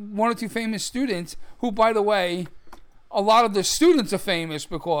got one or two famous students who, by the way, a lot of the students are famous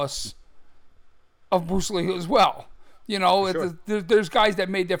because of Bruce Lee as well. You know, Sure. there's guys that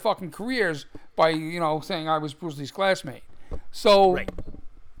made their fucking careers by, you know, saying I was Bruce Lee's classmate. So,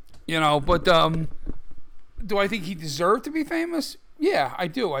 you know, but do I think he deserved to be famous? Yeah, I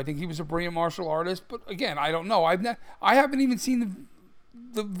do. I think he was a brilliant martial artist. But again, I don't know. I haven't even seen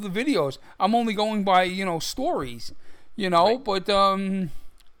the videos. I'm only going by, you know, stories. You know, but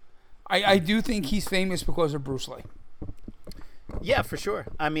I do think he's famous because of Bruce Lee. Yeah, for sure.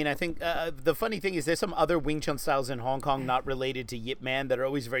 I mean, I think the funny thing is there's some other Wing Chun styles in Hong Kong not related to Yip Man that are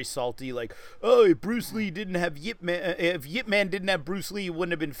always very salty. Like, oh, if Bruce Lee didn't have Yip Man, if Yip Man didn't have Bruce Lee, he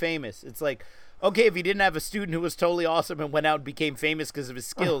wouldn't have been famous. It's like, okay, if he didn't have a student who was totally awesome and went out and became famous because of his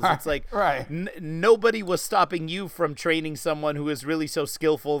skills, it's like nobody was stopping you from training someone who is really so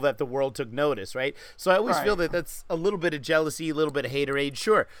skillful that the world took notice, right? So I always feel that that's a little bit of jealousy, a little bit of haterade.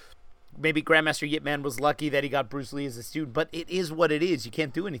 Sure, maybe Grandmaster Yip Man was lucky that he got Bruce Lee as a student, but it is what it is. You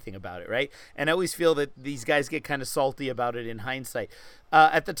can't do anything about it, right? And I always feel that these guys get kind of salty about it in hindsight.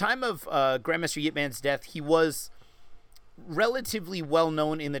 At the time of Grandmaster Yip Man's death, he was relatively well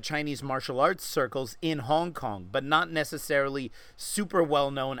known in the Chinese martial arts circles in Hong Kong, but not necessarily super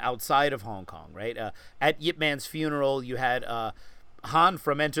well known outside of Hong Kong, right? At Yip Man's funeral, you had Han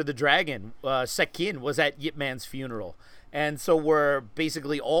from Enter the Dragon. Sek Kin was at Yip Man's funeral. And so were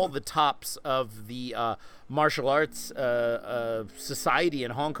basically all the tops of the martial arts society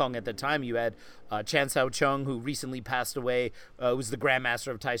in Hong Kong at the time. You had Chan Sao Chung, who recently passed away, who was the Grandmaster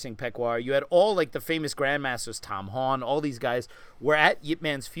of Tai Seng Pek War. You had all like the famous Grandmasters, Tam Hon, all these guys were at Yip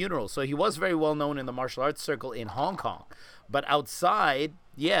Man's funeral. So he was very well known in the martial arts circle in Hong Kong. But outside,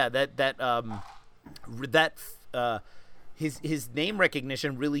 yeah, his name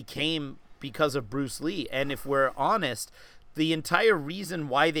recognition really came because of Bruce Lee. And if we're honest, the entire reason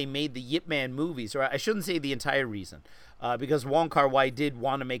why they made the Yip Man movies, or I shouldn't say the entire reason, because Wong Kar-wai did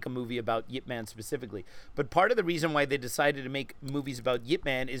want to make a movie about Yip Man specifically, but part of the reason why they decided to make movies about Yip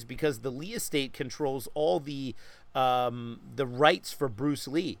Man is because the Lee estate controls all the rights for Bruce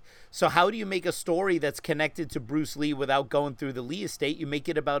Lee. So how do you make a story that's connected to Bruce Lee without going through the Lee estate? You make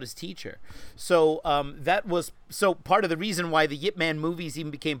it about his teacher. So that was part of the reason why the Yip Man movies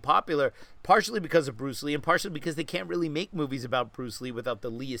even became popular, partially because of Bruce Lee and partially because they can't really make movies about Bruce Lee without the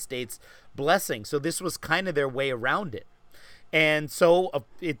Lee estate's blessing. So this was kind of their way around it. And so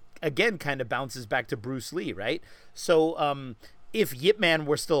it again kind of bounces back to Bruce Lee, right? So if Yip Man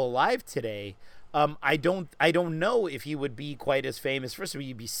were still alive today, I don't know if he would be quite as famous. First of all,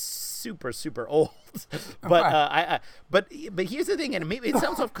 he'd be super, super old. But but here's the thing, and maybe it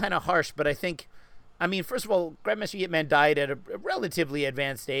sounds kind of harsh, but I mean, first of all, Grandmaster Yip Man died at a relatively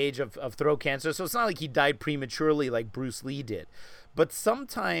advanced age of throat cancer, so it's not like he died prematurely like Bruce Lee did. But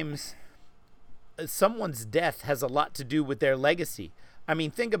sometimes someone's death has a lot to do with their legacy. I mean,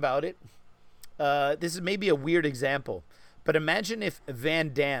 think about it. This is maybe a weird example, but imagine if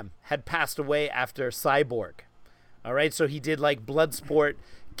Van Damme had passed away after Cyborg. All right, so he did like Bloodsport,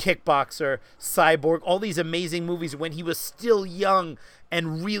 Kickboxer, Cyborg, all these amazing movies when he was still young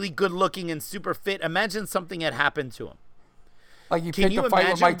and really good looking and super fit. Imagine something had happened to him. Like you picked a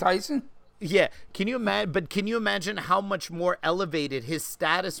fight with Mike Tyson? Yeah, can you imagine? But can you imagine how much more elevated his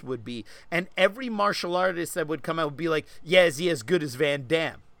status would be? And every martial artist that would come out would be like, "Yeah, is he as good as Van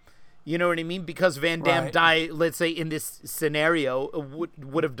Damme?" You know what I mean? Because Van Damme died, let's say in this scenario,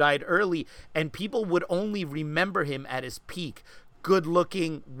 would have died early, and people would only remember him at his peak, good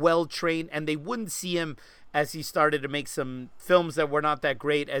looking, well trained, and they wouldn't see him as he started to make some films that were not that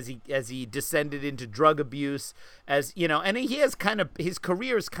great, as he descended into drug abuse, as you know, and he has his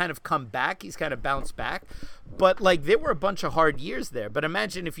career has kind of come back, he's kind of bounced back, but like there were a bunch of hard years there. But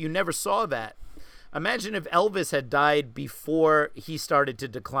imagine if you never saw that. Imagine if Elvis had died before he started to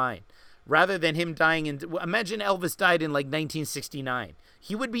decline, rather than him dying imagine Elvis died in like 1969.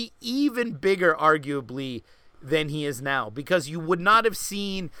 He would be even bigger, arguably, than he is now, because you would not have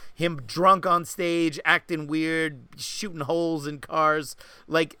seen him drunk on stage, acting weird, shooting holes in cars.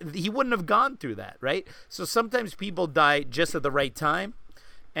 Like, he wouldn't have gone through that, right? So sometimes people die just at the right time,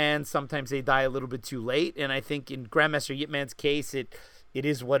 and sometimes they die a little bit too late. And I think in Grandmaster Yip Man's case, it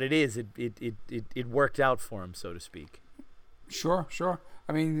is what it is. It worked out for him, so to speak. Sure.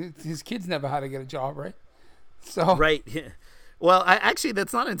 I mean, his kids never had to get a job, right? So right. Well, actually,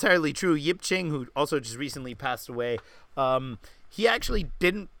 that's not entirely true. Yip Ching, who also just recently passed away, he actually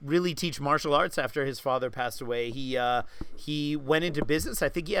didn't really teach martial arts after his father passed away. He went into business. I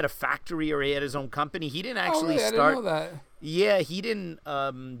think he had a factory or he had his own company. He didn't actually start. I didn't know that. Yeah, he didn't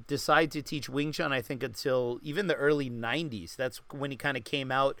decide to teach Wing Chun, I think, until even the early 90s. That's when he kind of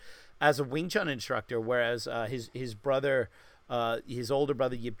came out as a Wing Chun instructor, whereas his brother, his older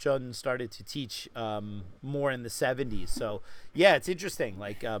brother Yip Chun, started to teach more in the 70s. So yeah, it's interesting,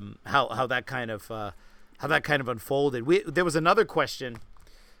 like how that kind of unfolded. There was another question,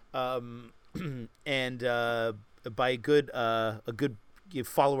 and by a good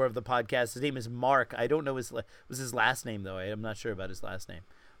follower of the podcast, his name is Mark. I don't know his last name though. I'm not sure about his last name.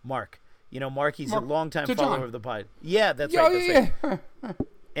 Mark. Mark. He's a longtime follower of the pod. Yeah, that's right. Right.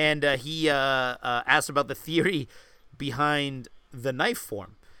 And he asked about the theory behind the knife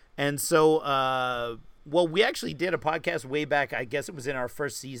form. And so, we actually did a podcast way back. I guess it was in our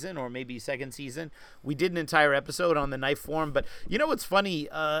first season or maybe second season. We did an entire episode on the knife form. But you know what's funny?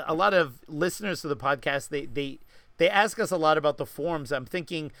 A lot of listeners to the podcast, they ask us a lot about the forms. I'm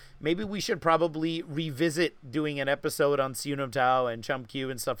thinking maybe we should probably revisit doing an episode on Siu Nam Tao and Chum Kiu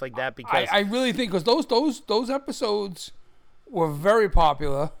and stuff like that, because I really think, because those episodes were very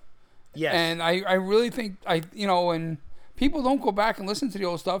popular. Yes. And I really think and people don't go back and listen to the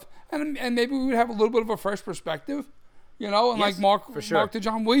old stuff, and maybe we would have a little bit of a fresh perspective, and yes, like Mark for sure. Mark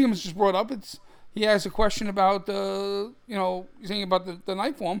DeJohn Williams just brought up, he has a question about saying about the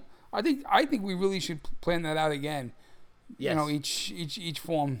knife form. I think we really should plan that out again. Yes. Each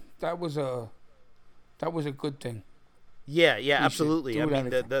form. That was a good thing. Yeah, absolutely. I mean,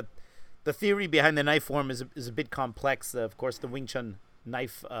 the theory behind the knife form is a bit complex. Of course, the Wing Chun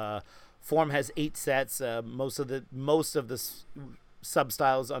knife form has 8 sets. Most of the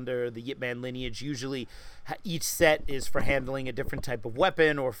sub-styles under the Yip Man lineage, usually each set is for handling a different type of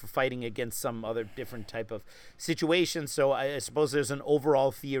weapon or for fighting against some other different type of situation. So I suppose there's an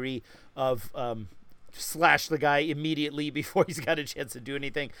overall theory of slash the guy immediately before he's got a chance to do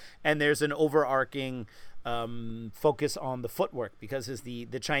anything, and there's an overarching focus on the footwork, because as the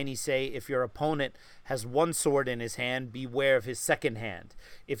Chinese say, if your opponent has 1 sword in his hand, beware of his second hand.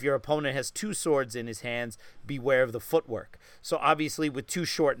 If your opponent has 2 swords in his hands, beware of the footwork. So obviously with 2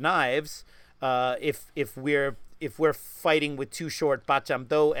 short knives, if we're fighting with 2 short bacham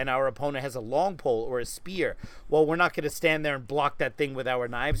do and our opponent has a long pole or a spear, well, we're not going to stand there and block that thing with our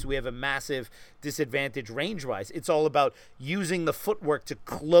knives. We have a massive disadvantage range-wise. It's all about using the footwork to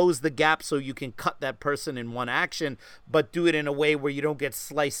close the gap so you can cut that person in one action, but do it in a way where you don't get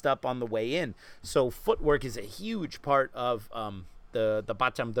sliced up on the way in. So footwork is a huge part of the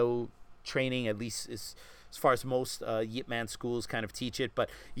bacham do training, at least as far as most Yip Man schools kind of teach it. But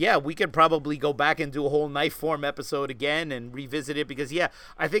yeah, we could probably go back and do a whole knife form episode again and revisit it, because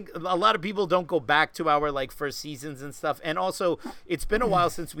I think a lot of people don't go back to our first seasons and stuff. And also, it's been a while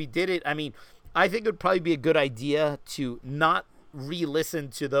since we did it. I mean, I think it would probably be a good idea to not re-listen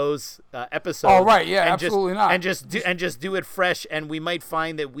to those episodes. Oh, right, yeah, absolutely not. And just do it fresh, and we might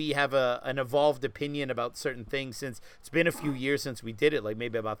find that we have an evolved opinion about certain things, since it's been a few years since we did it, like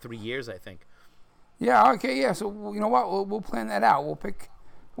maybe about 3 years, I think. Yeah. Okay. Yeah. So you know what? We'll plan that out. We'll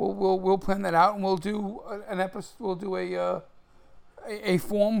plan that out, and we'll do an episode. We'll do a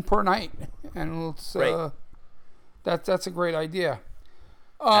form per night, and let's. Right. That's a great idea.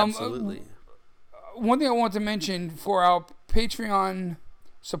 Absolutely. One thing I want to mention for our Patreon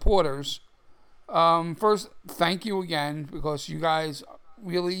supporters. First, thank you again, because you guys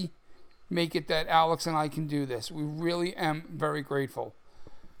really make it that Alex and I can do this. We really am very grateful.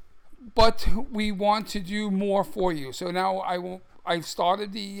 But we want to do more for you. So now I've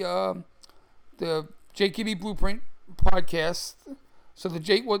started the JKB Blueprint podcast. So what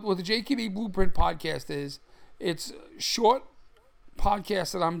the JKB Blueprint podcast is, it's short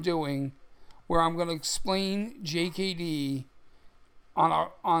podcast that I'm doing where I'm going to explain JKD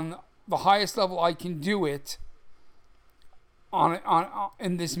on the highest level I can do it on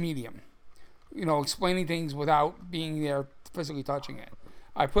in this medium. Explaining things without being there physically touching it.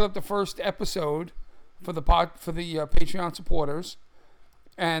 I put up the first episode for the Patreon supporters,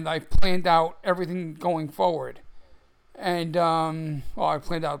 and I've planned out everything going forward. And I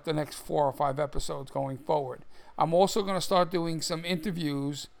planned out the next 4 or 5 episodes going forward. I'm also going to start doing some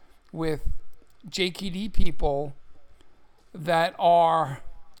interviews with JKD people that are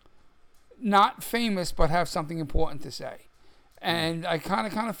not famous but have something important to say. And I kind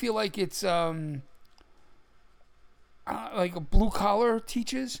of feel like it's like a blue collar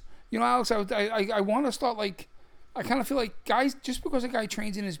teaches. You know, Alex, I want to start like, I kind of feel like guys, just because a guy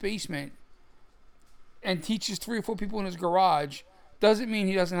trains in his basement and teaches 3 or 4 people in his garage doesn't mean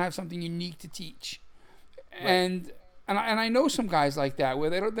he doesn't have something unique to teach. Right. And I know some guys like that where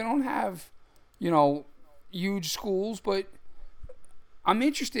they don't have, you know, huge schools, but I'm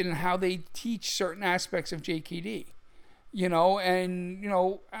interested in how they teach certain aspects of JKD, you know, and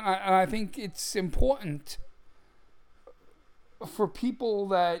I think it's important for people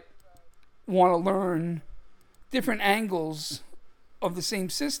that want to learn different angles of the same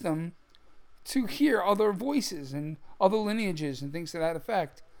system to hear other voices and other lineages and things to that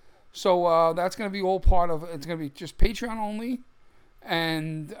effect. So that's going to be all part of. It's going to be just Patreon only,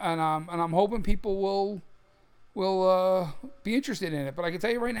 and I'm hoping people will be interested in it. But I can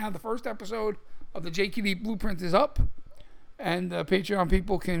tell you right now, the first episode of the JKD Blueprint is up, and Patreon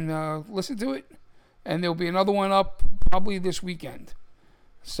people can listen to it, and there'll be another one up probably this weekend.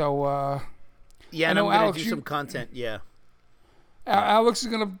 So yeah, and I'm going to do some content. Yeah, Alex is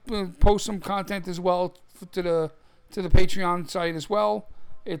going to post some content as well to the Patreon site as well.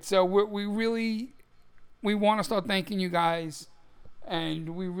 It's we want to start thanking you guys,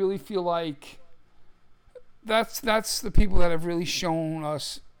 and we really feel like that's the people that have really shown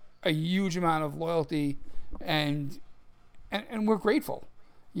us a huge amount of loyalty, and we're grateful.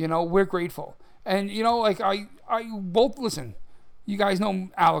 You know, we're grateful, and you know, like I both listen. You guys know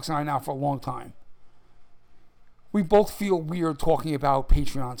Alex and I now for a long time. We both feel weird talking about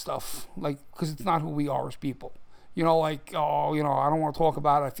Patreon stuff, like, because it's not who we are as people. You know, like, oh, you know, I don't want to talk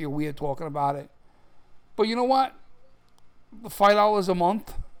about it. I feel weird talking about it. But you know what? The $5 a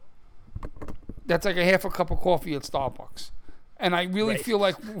month, that's like a half a cup of coffee at Starbucks. And I really feel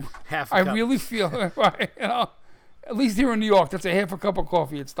like, half a cup. Really feel, right, you know, at least here in New York, that's a half a cup of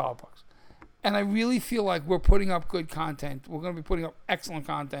coffee at Starbucks. And I really feel like we're putting up good content. We're going to be putting up excellent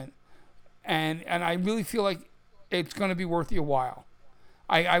content. And I really feel like it's going to be worth your while.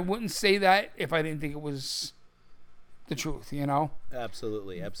 I wouldn't say that if I didn't think it was the truth, you know?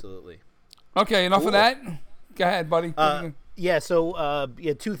 Absolutely. Okay, enough of that. Go ahead, buddy. Yeah, so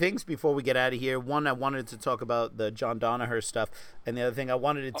 2 things before we get out of here. One, I wanted to talk about the John Danaher stuff, and the other thing, I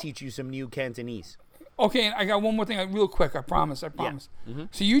wanted to teach you some new Cantonese. Okay, and I got one more thing real quick. I promise. Yeah. Mm-hmm.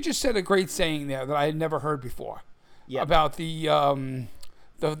 So you just said a great saying there that I had never heard before. Yeah. About the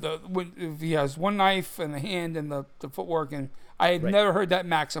when he has one knife in the hand and the footwork, and I had never heard that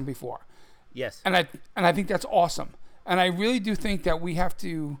maxim before. Yes. And I think that's awesome. And I really do think that we have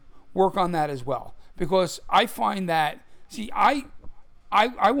to work on that as well, because I find that, see, I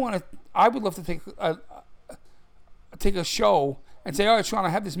would love to take a show and say, all right, Sean, I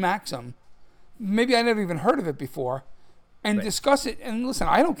have this maxim. Maybe I never even heard of it before, and discuss it. And listen,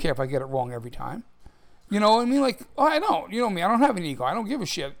 I don't care if I get it wrong every time. You know what I mean? Like, oh, I don't. You know me. I don't have an ego. I don't give a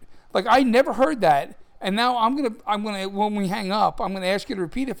shit. Like, I never heard that, and now I'm gonna when we hang up, I'm gonna ask you to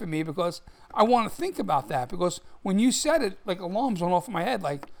repeat it for me, because I want to think about that. Because when you said it, like, alarms went off in my head.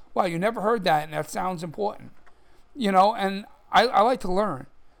 Like, wow, you never heard that, and that sounds important. You know, and I like to learn.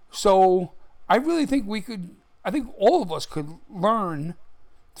 So I really think I think all of us could learn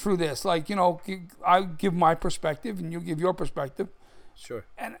through this. Like, you know, I give my perspective and you give your perspective. Sure.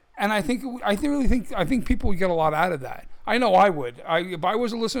 And I think people would get a lot out of that. I know I would. If I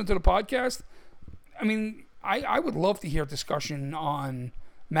was a listener to the podcast, I mean, I would love to hear a discussion on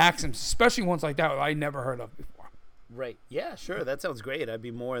maxims, especially ones like that I never heard of before. Right. Yeah, sure. That sounds great. I'd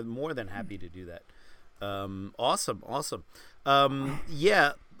be more than happy to do that. Awesome.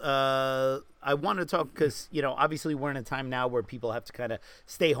 I want to talk because, you know, obviously we're in a time now where people have to kind of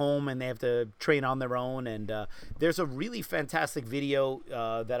stay home and they have to train on their own. And there's a really fantastic video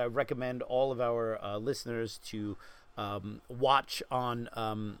that I recommend all of our listeners to watch on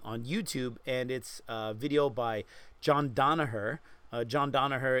YouTube. And it's a video by John Danaher. John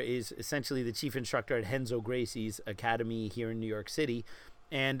Danaher is essentially the chief instructor at Renzo Gracie's Academy here in New York City.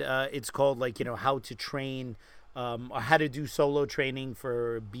 And it's called, like, you know, how to train or how to do solo training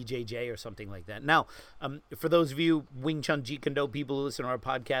for BJJ or something like that. Now, for those of you Wing Chun Jeet Kune Do people who listen to our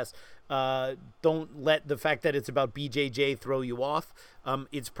podcast, don't let the fact that it's about BJJ throw you off.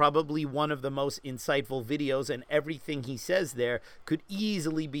 It's probably one of the most insightful videos, and everything he says there could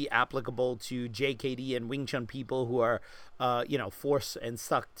easily be applicable to JKD and Wing Chun people who are, forced and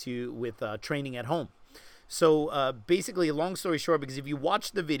stuck with training at home. So basically, long story short, because if you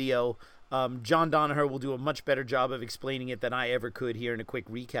watch the video, John Danaher will do a much better job of explaining it than I ever could here in a quick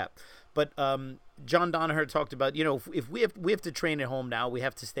recap. But John Danaher talked about, if we have to train at home now, we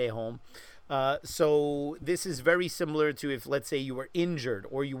have to stay home. So this is very similar to if, let's say, you were injured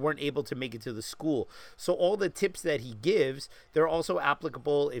or you weren't able to make it to the school. So all the tips that he gives, they're also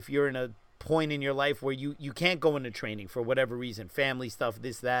applicable if you're in a point in your life where you can't go into training for whatever reason, family stuff,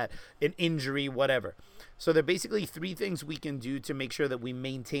 this, that, an injury, whatever. So there are basically 3 things we can do to make sure that we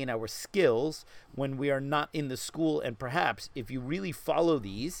maintain our skills when we are not in the school. And perhaps if you really follow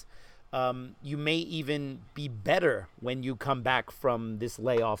these, you may even be better when you come back from this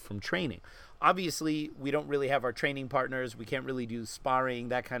layoff from training. Obviously, we don't really have our training partners. We can't really do sparring,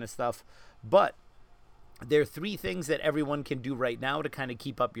 that kind of stuff. But there are 3 things that everyone can do right now to kind of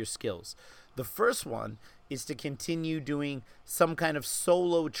keep up your skills. The first one is to continue doing some kind of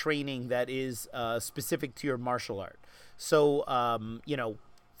solo training that is specific to your martial art. So,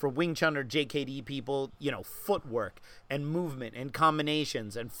 for Wing Chun or JKD people, footwork and movement and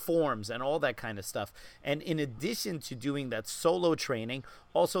combinations and forms and all that kind of stuff. And in addition to doing that solo training,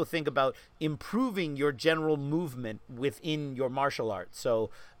 also think about improving your general movement within your martial art.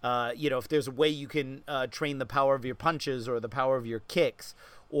 So, if there's a way you can train the power of your punches or the power of your kicks,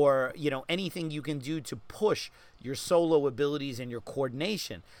 or, anything you can do to push your solo abilities and your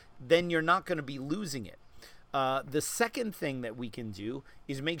coordination, then you're not going to be losing it. The second thing that we can do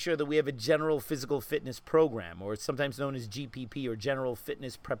is make sure that we have a general physical fitness program, or sometimes known as GPP, or general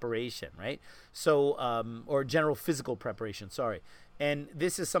fitness preparation, right? So, or general physical preparation, sorry. And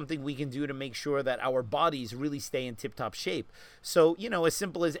this is something we can do to make sure that our bodies really stay in tip-top shape. So, as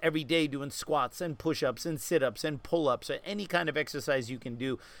simple as every day doing squats and push-ups and sit-ups and pull-ups, or any kind of exercise you can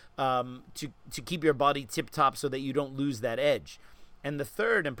do to keep your body tip-top so that you don't lose that edge. And the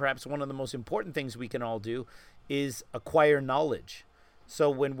third, and perhaps one of the most important things we can all do, is acquire knowledge. So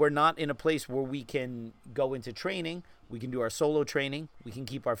when we're not in a place where we can go into training, we can do our solo training, we can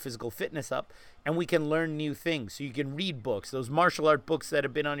keep our physical fitness up, and we can learn new things. So you can read books, those martial art books that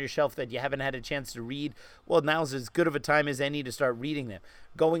have been on your shelf that you haven't had a chance to read. Well, now's as good of a time as any to start reading them.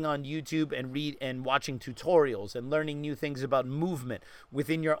 Going on YouTube and read and watching tutorials and learning new things about movement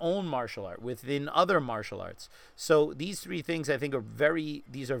within your own martial art, within other martial arts. So these 3 things I think are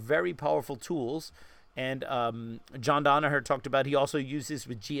very powerful tools. And John Danaher talked about, he also used this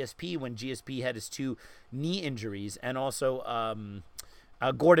with GSP when GSP had his 2 knee injuries. And also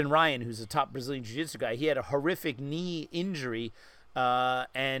Gordon Ryan, who's a top Brazilian Jiu-Jitsu guy, he had a horrific knee injury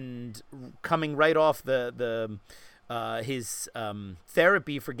and coming right off his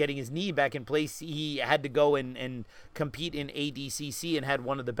therapy for getting his knee back in place, he had to go and compete in ADCC and had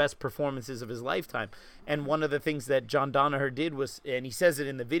one of the best performances of his lifetime. And one of the things that John Danaher did was, and he says it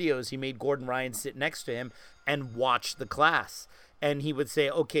in the videos, he made Gordon Ryan sit next to him and watch the class. And he would say,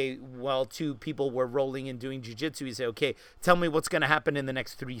 okay, while 2 people were rolling and doing jiu-jitsu, he'd say, okay, tell me what's going to happen in the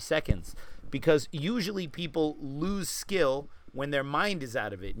next 3 seconds. Because usually people lose skill when their mind is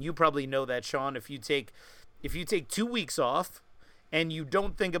out of it. And you probably know that, Sean. If you take 2 weeks off and you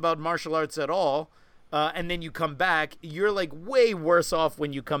don't think about martial arts at all, and then you come back, you're like way worse off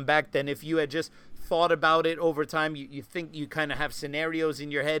when you come back than if you had just thought about it over time. You think you kind of have scenarios in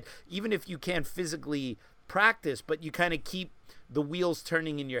your head, even if you can't physically practice, but you kind of keep the wheels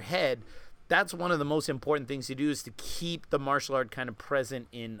turning in your head. That's one of the most important things to do, is to keep the martial art kind of present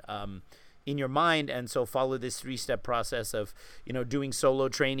in your mind. And so follow this 3-step process of doing solo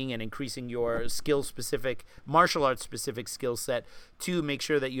training and increasing your skill-specific, martial arts specific skill set. 2, make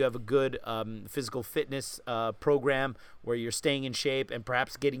sure that you have a good physical fitness program where you're staying in shape and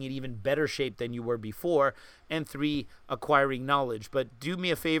perhaps getting in even better shape than you were before. And 3, acquiring knowledge. But do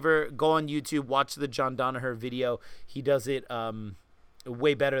me a favor, go on YouTube, watch the John Danaher video. He does it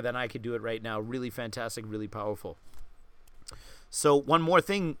way better than I could do it right now. Really fantastic, really powerful. So one more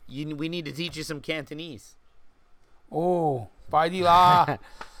thing, we need to teach you some Cantonese. Oh, Faidila.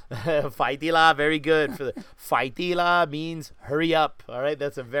 Faitila, very good. Faitila means hurry up. All right,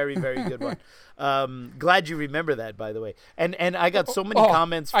 that's a very, very good one. Glad you remember that, by the way. And I got so many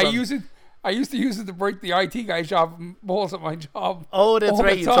comments from... I used to use it to break the IT guy's balls at my job. Oh, that's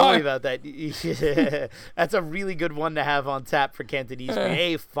right. You told me about that. That's a really good one to have on tap for Cantonese.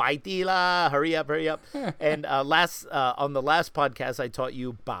 Hey, Faitila, hurry up, hurry up. And on the last podcast, I taught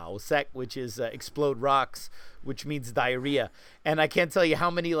you Bao Sek, which is explode rocks, which means diarrhea. And I can't tell you how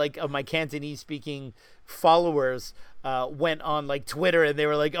many of my Cantonese speaking followers went on Twitter, and they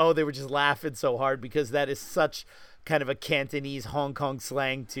were they were just laughing so hard, because that is such kind of a Cantonese Hong Kong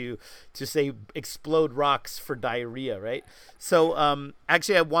slang to say explode rocks for diarrhea, right? So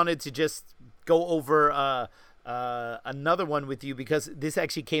actually I wanted to just go over another one with you, because this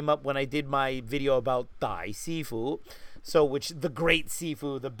actually came up when I did my video about Dai Sifu. So, which the great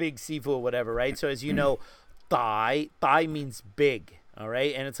Sifu, the big Sifu or whatever, right? So as you know, Dai means big, all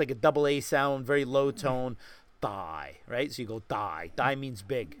right? And it's like a double A sound, very low tone, Dai, right? So you go Dai. Dai means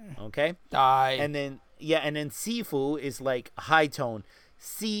big, okay? Dai. And then Sifu is like high tone,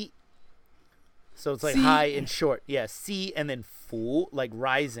 Si. So it's like Si. high and short. Yeah, Si, and then Fu, like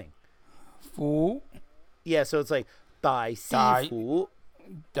rising. Fu. Yeah, so it's like Dai Sifu.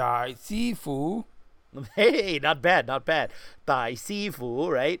 Dai Sifu. Hey, not bad. Dai Sifu,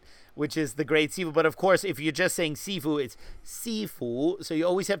 right? Which is the great Sifu. But of course, if you're just saying Sifu, it's Sifu. So you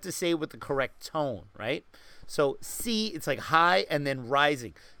always have to say it with the correct tone, right? So Si, it's like high and then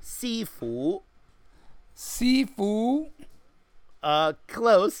rising. Sifu. Sifu.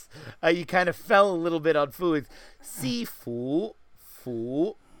 Close. You kind of fell a little bit on food. Sifu.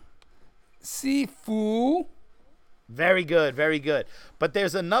 Fu. Sifu. Very good. But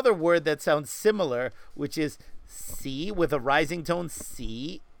there's another word that sounds similar, which is Si with a rising tone.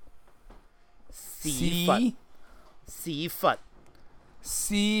 Si. Sifut. Sifut.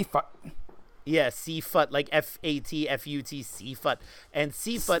 Sifut. Yeah, Sifut, like F-A-T-F-U-T, Sifut. And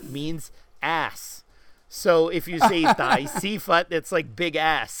Sifut means ass. So if you say Dai Sifut, it's like big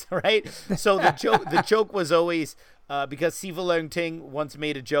ass, right? So the joke was always, because Sifu Leung Ting once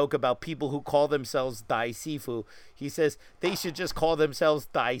made a joke about people who call themselves Dai Sifu. He says they should just call themselves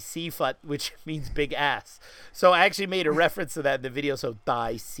Dai Sifut, which means big ass. So I actually made a reference to that in the video. So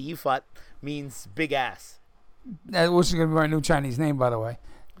Dai Sifut means big ass. That was going to be my new Chinese name, by the way.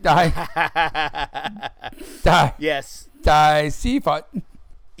 Dai. Dai. Yes. Dai Sifut.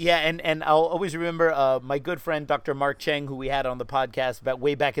 Yeah, and I'll always remember my good friend Dr. Mark Cheng, who we had on the podcast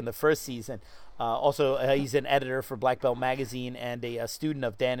way back in the first season. Also, he's an editor for Black Belt Magazine and a student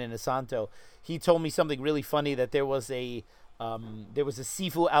of Dan Inosanto. He told me something really funny, that there was a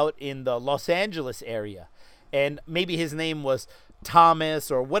Sifu out in the Los Angeles area, and maybe his name was Thomas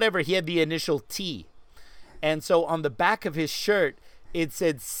or whatever. He had the initial T, and so on the back of his shirt it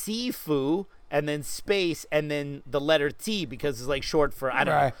said Sifu and then space and then the letter T, because it's like short for, I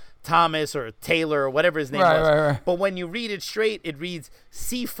don't know, Thomas or Taylor or whatever his name was. Right. But when you read it straight, it reads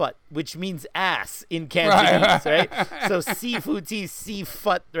Sifut, which means ass in Cantonese, right? So Sifu T,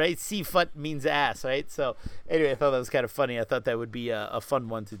 Sifut, right? Sifut means ass, right? So anyway, I thought that was kind of funny. I thought that would be a fun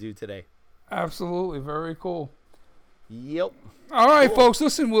one to do today. Absolutely. Very cool. Yep. All right, folks.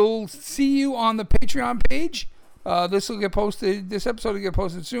 Listen, we'll see you on the Patreon page. This will get posted. This episode will get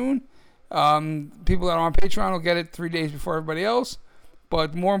posted soon. People that are on Patreon will get it 3 days before everybody else.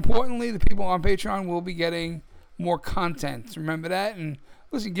 But more importantly, the people on Patreon will be getting more content. Remember that. And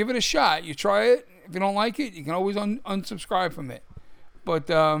listen, give it a shot. You try it. If you don't like it, you can always unsubscribe from it. But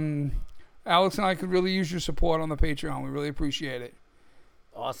Alex and I could really use your support on the Patreon. We really appreciate it.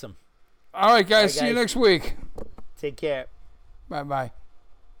 Awesome. All right, guys. See you next week. Take care. Bye-bye.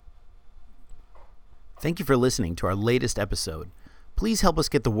 Thank you for listening to our latest episode. Please help us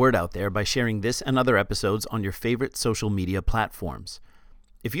get the word out there by sharing this and other episodes on your favorite social media platforms.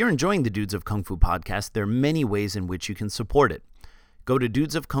 If you're enjoying the Dudes of Kung Fu podcast, there are many ways in which you can support it. Go to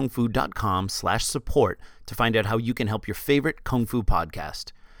dudesofkungfu.com/support to find out how you can help your favorite Kung Fu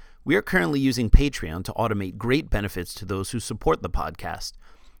podcast. We are currently using Patreon to automate great benefits to those who support the podcast.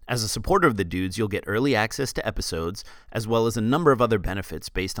 As a supporter of the Dudes, you'll get early access to episodes, as well as a number of other benefits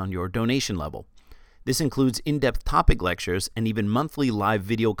based on your donation level. This includes in-depth topic lectures and even monthly live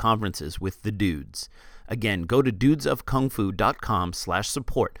video conferences with the Dudes. Again, go to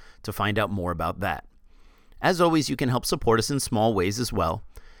dudesofkungfu.com/support to find out more about that. As always, you can help support us in small ways as well.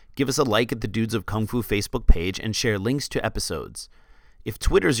 Give us a like at the Dudes of Kung Fu Facebook page and share links to episodes. If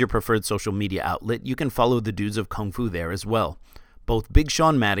Twitter is your preferred social media outlet, you can follow the Dudes of Kung Fu there as well. Both Big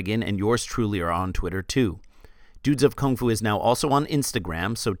Sean Madigan and yours truly are on Twitter too. Dudes of Kung Fu is now also on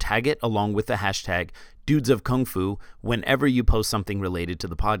Instagram, so tag it along with the hashtag Dudes of Kung Fu whenever you post something related to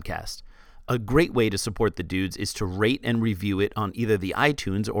the podcast. A great way to support the Dudes is to rate and review it on either the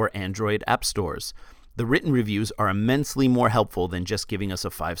iTunes or Android app stores. The written reviews are immensely more helpful than just giving us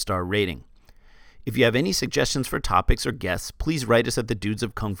a 5-star rating. If you have any suggestions for topics or guests, please write us at the Dudes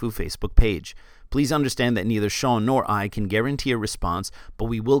of Kung Fu Facebook page. Please understand that neither Sean nor I can guarantee a response, but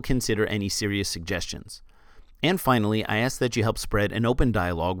we will consider any serious suggestions. And finally, I ask that you help spread an open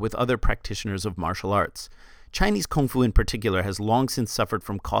dialogue with other practitioners of martial arts. Chinese Kung Fu in particular has long since suffered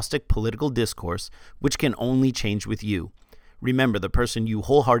from caustic political discourse, which can only change with you. Remember, the person you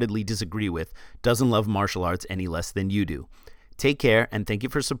wholeheartedly disagree with doesn't love martial arts any less than you do. Take care, and thank you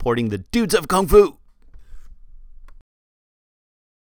for supporting the Dudes of Kung Fu!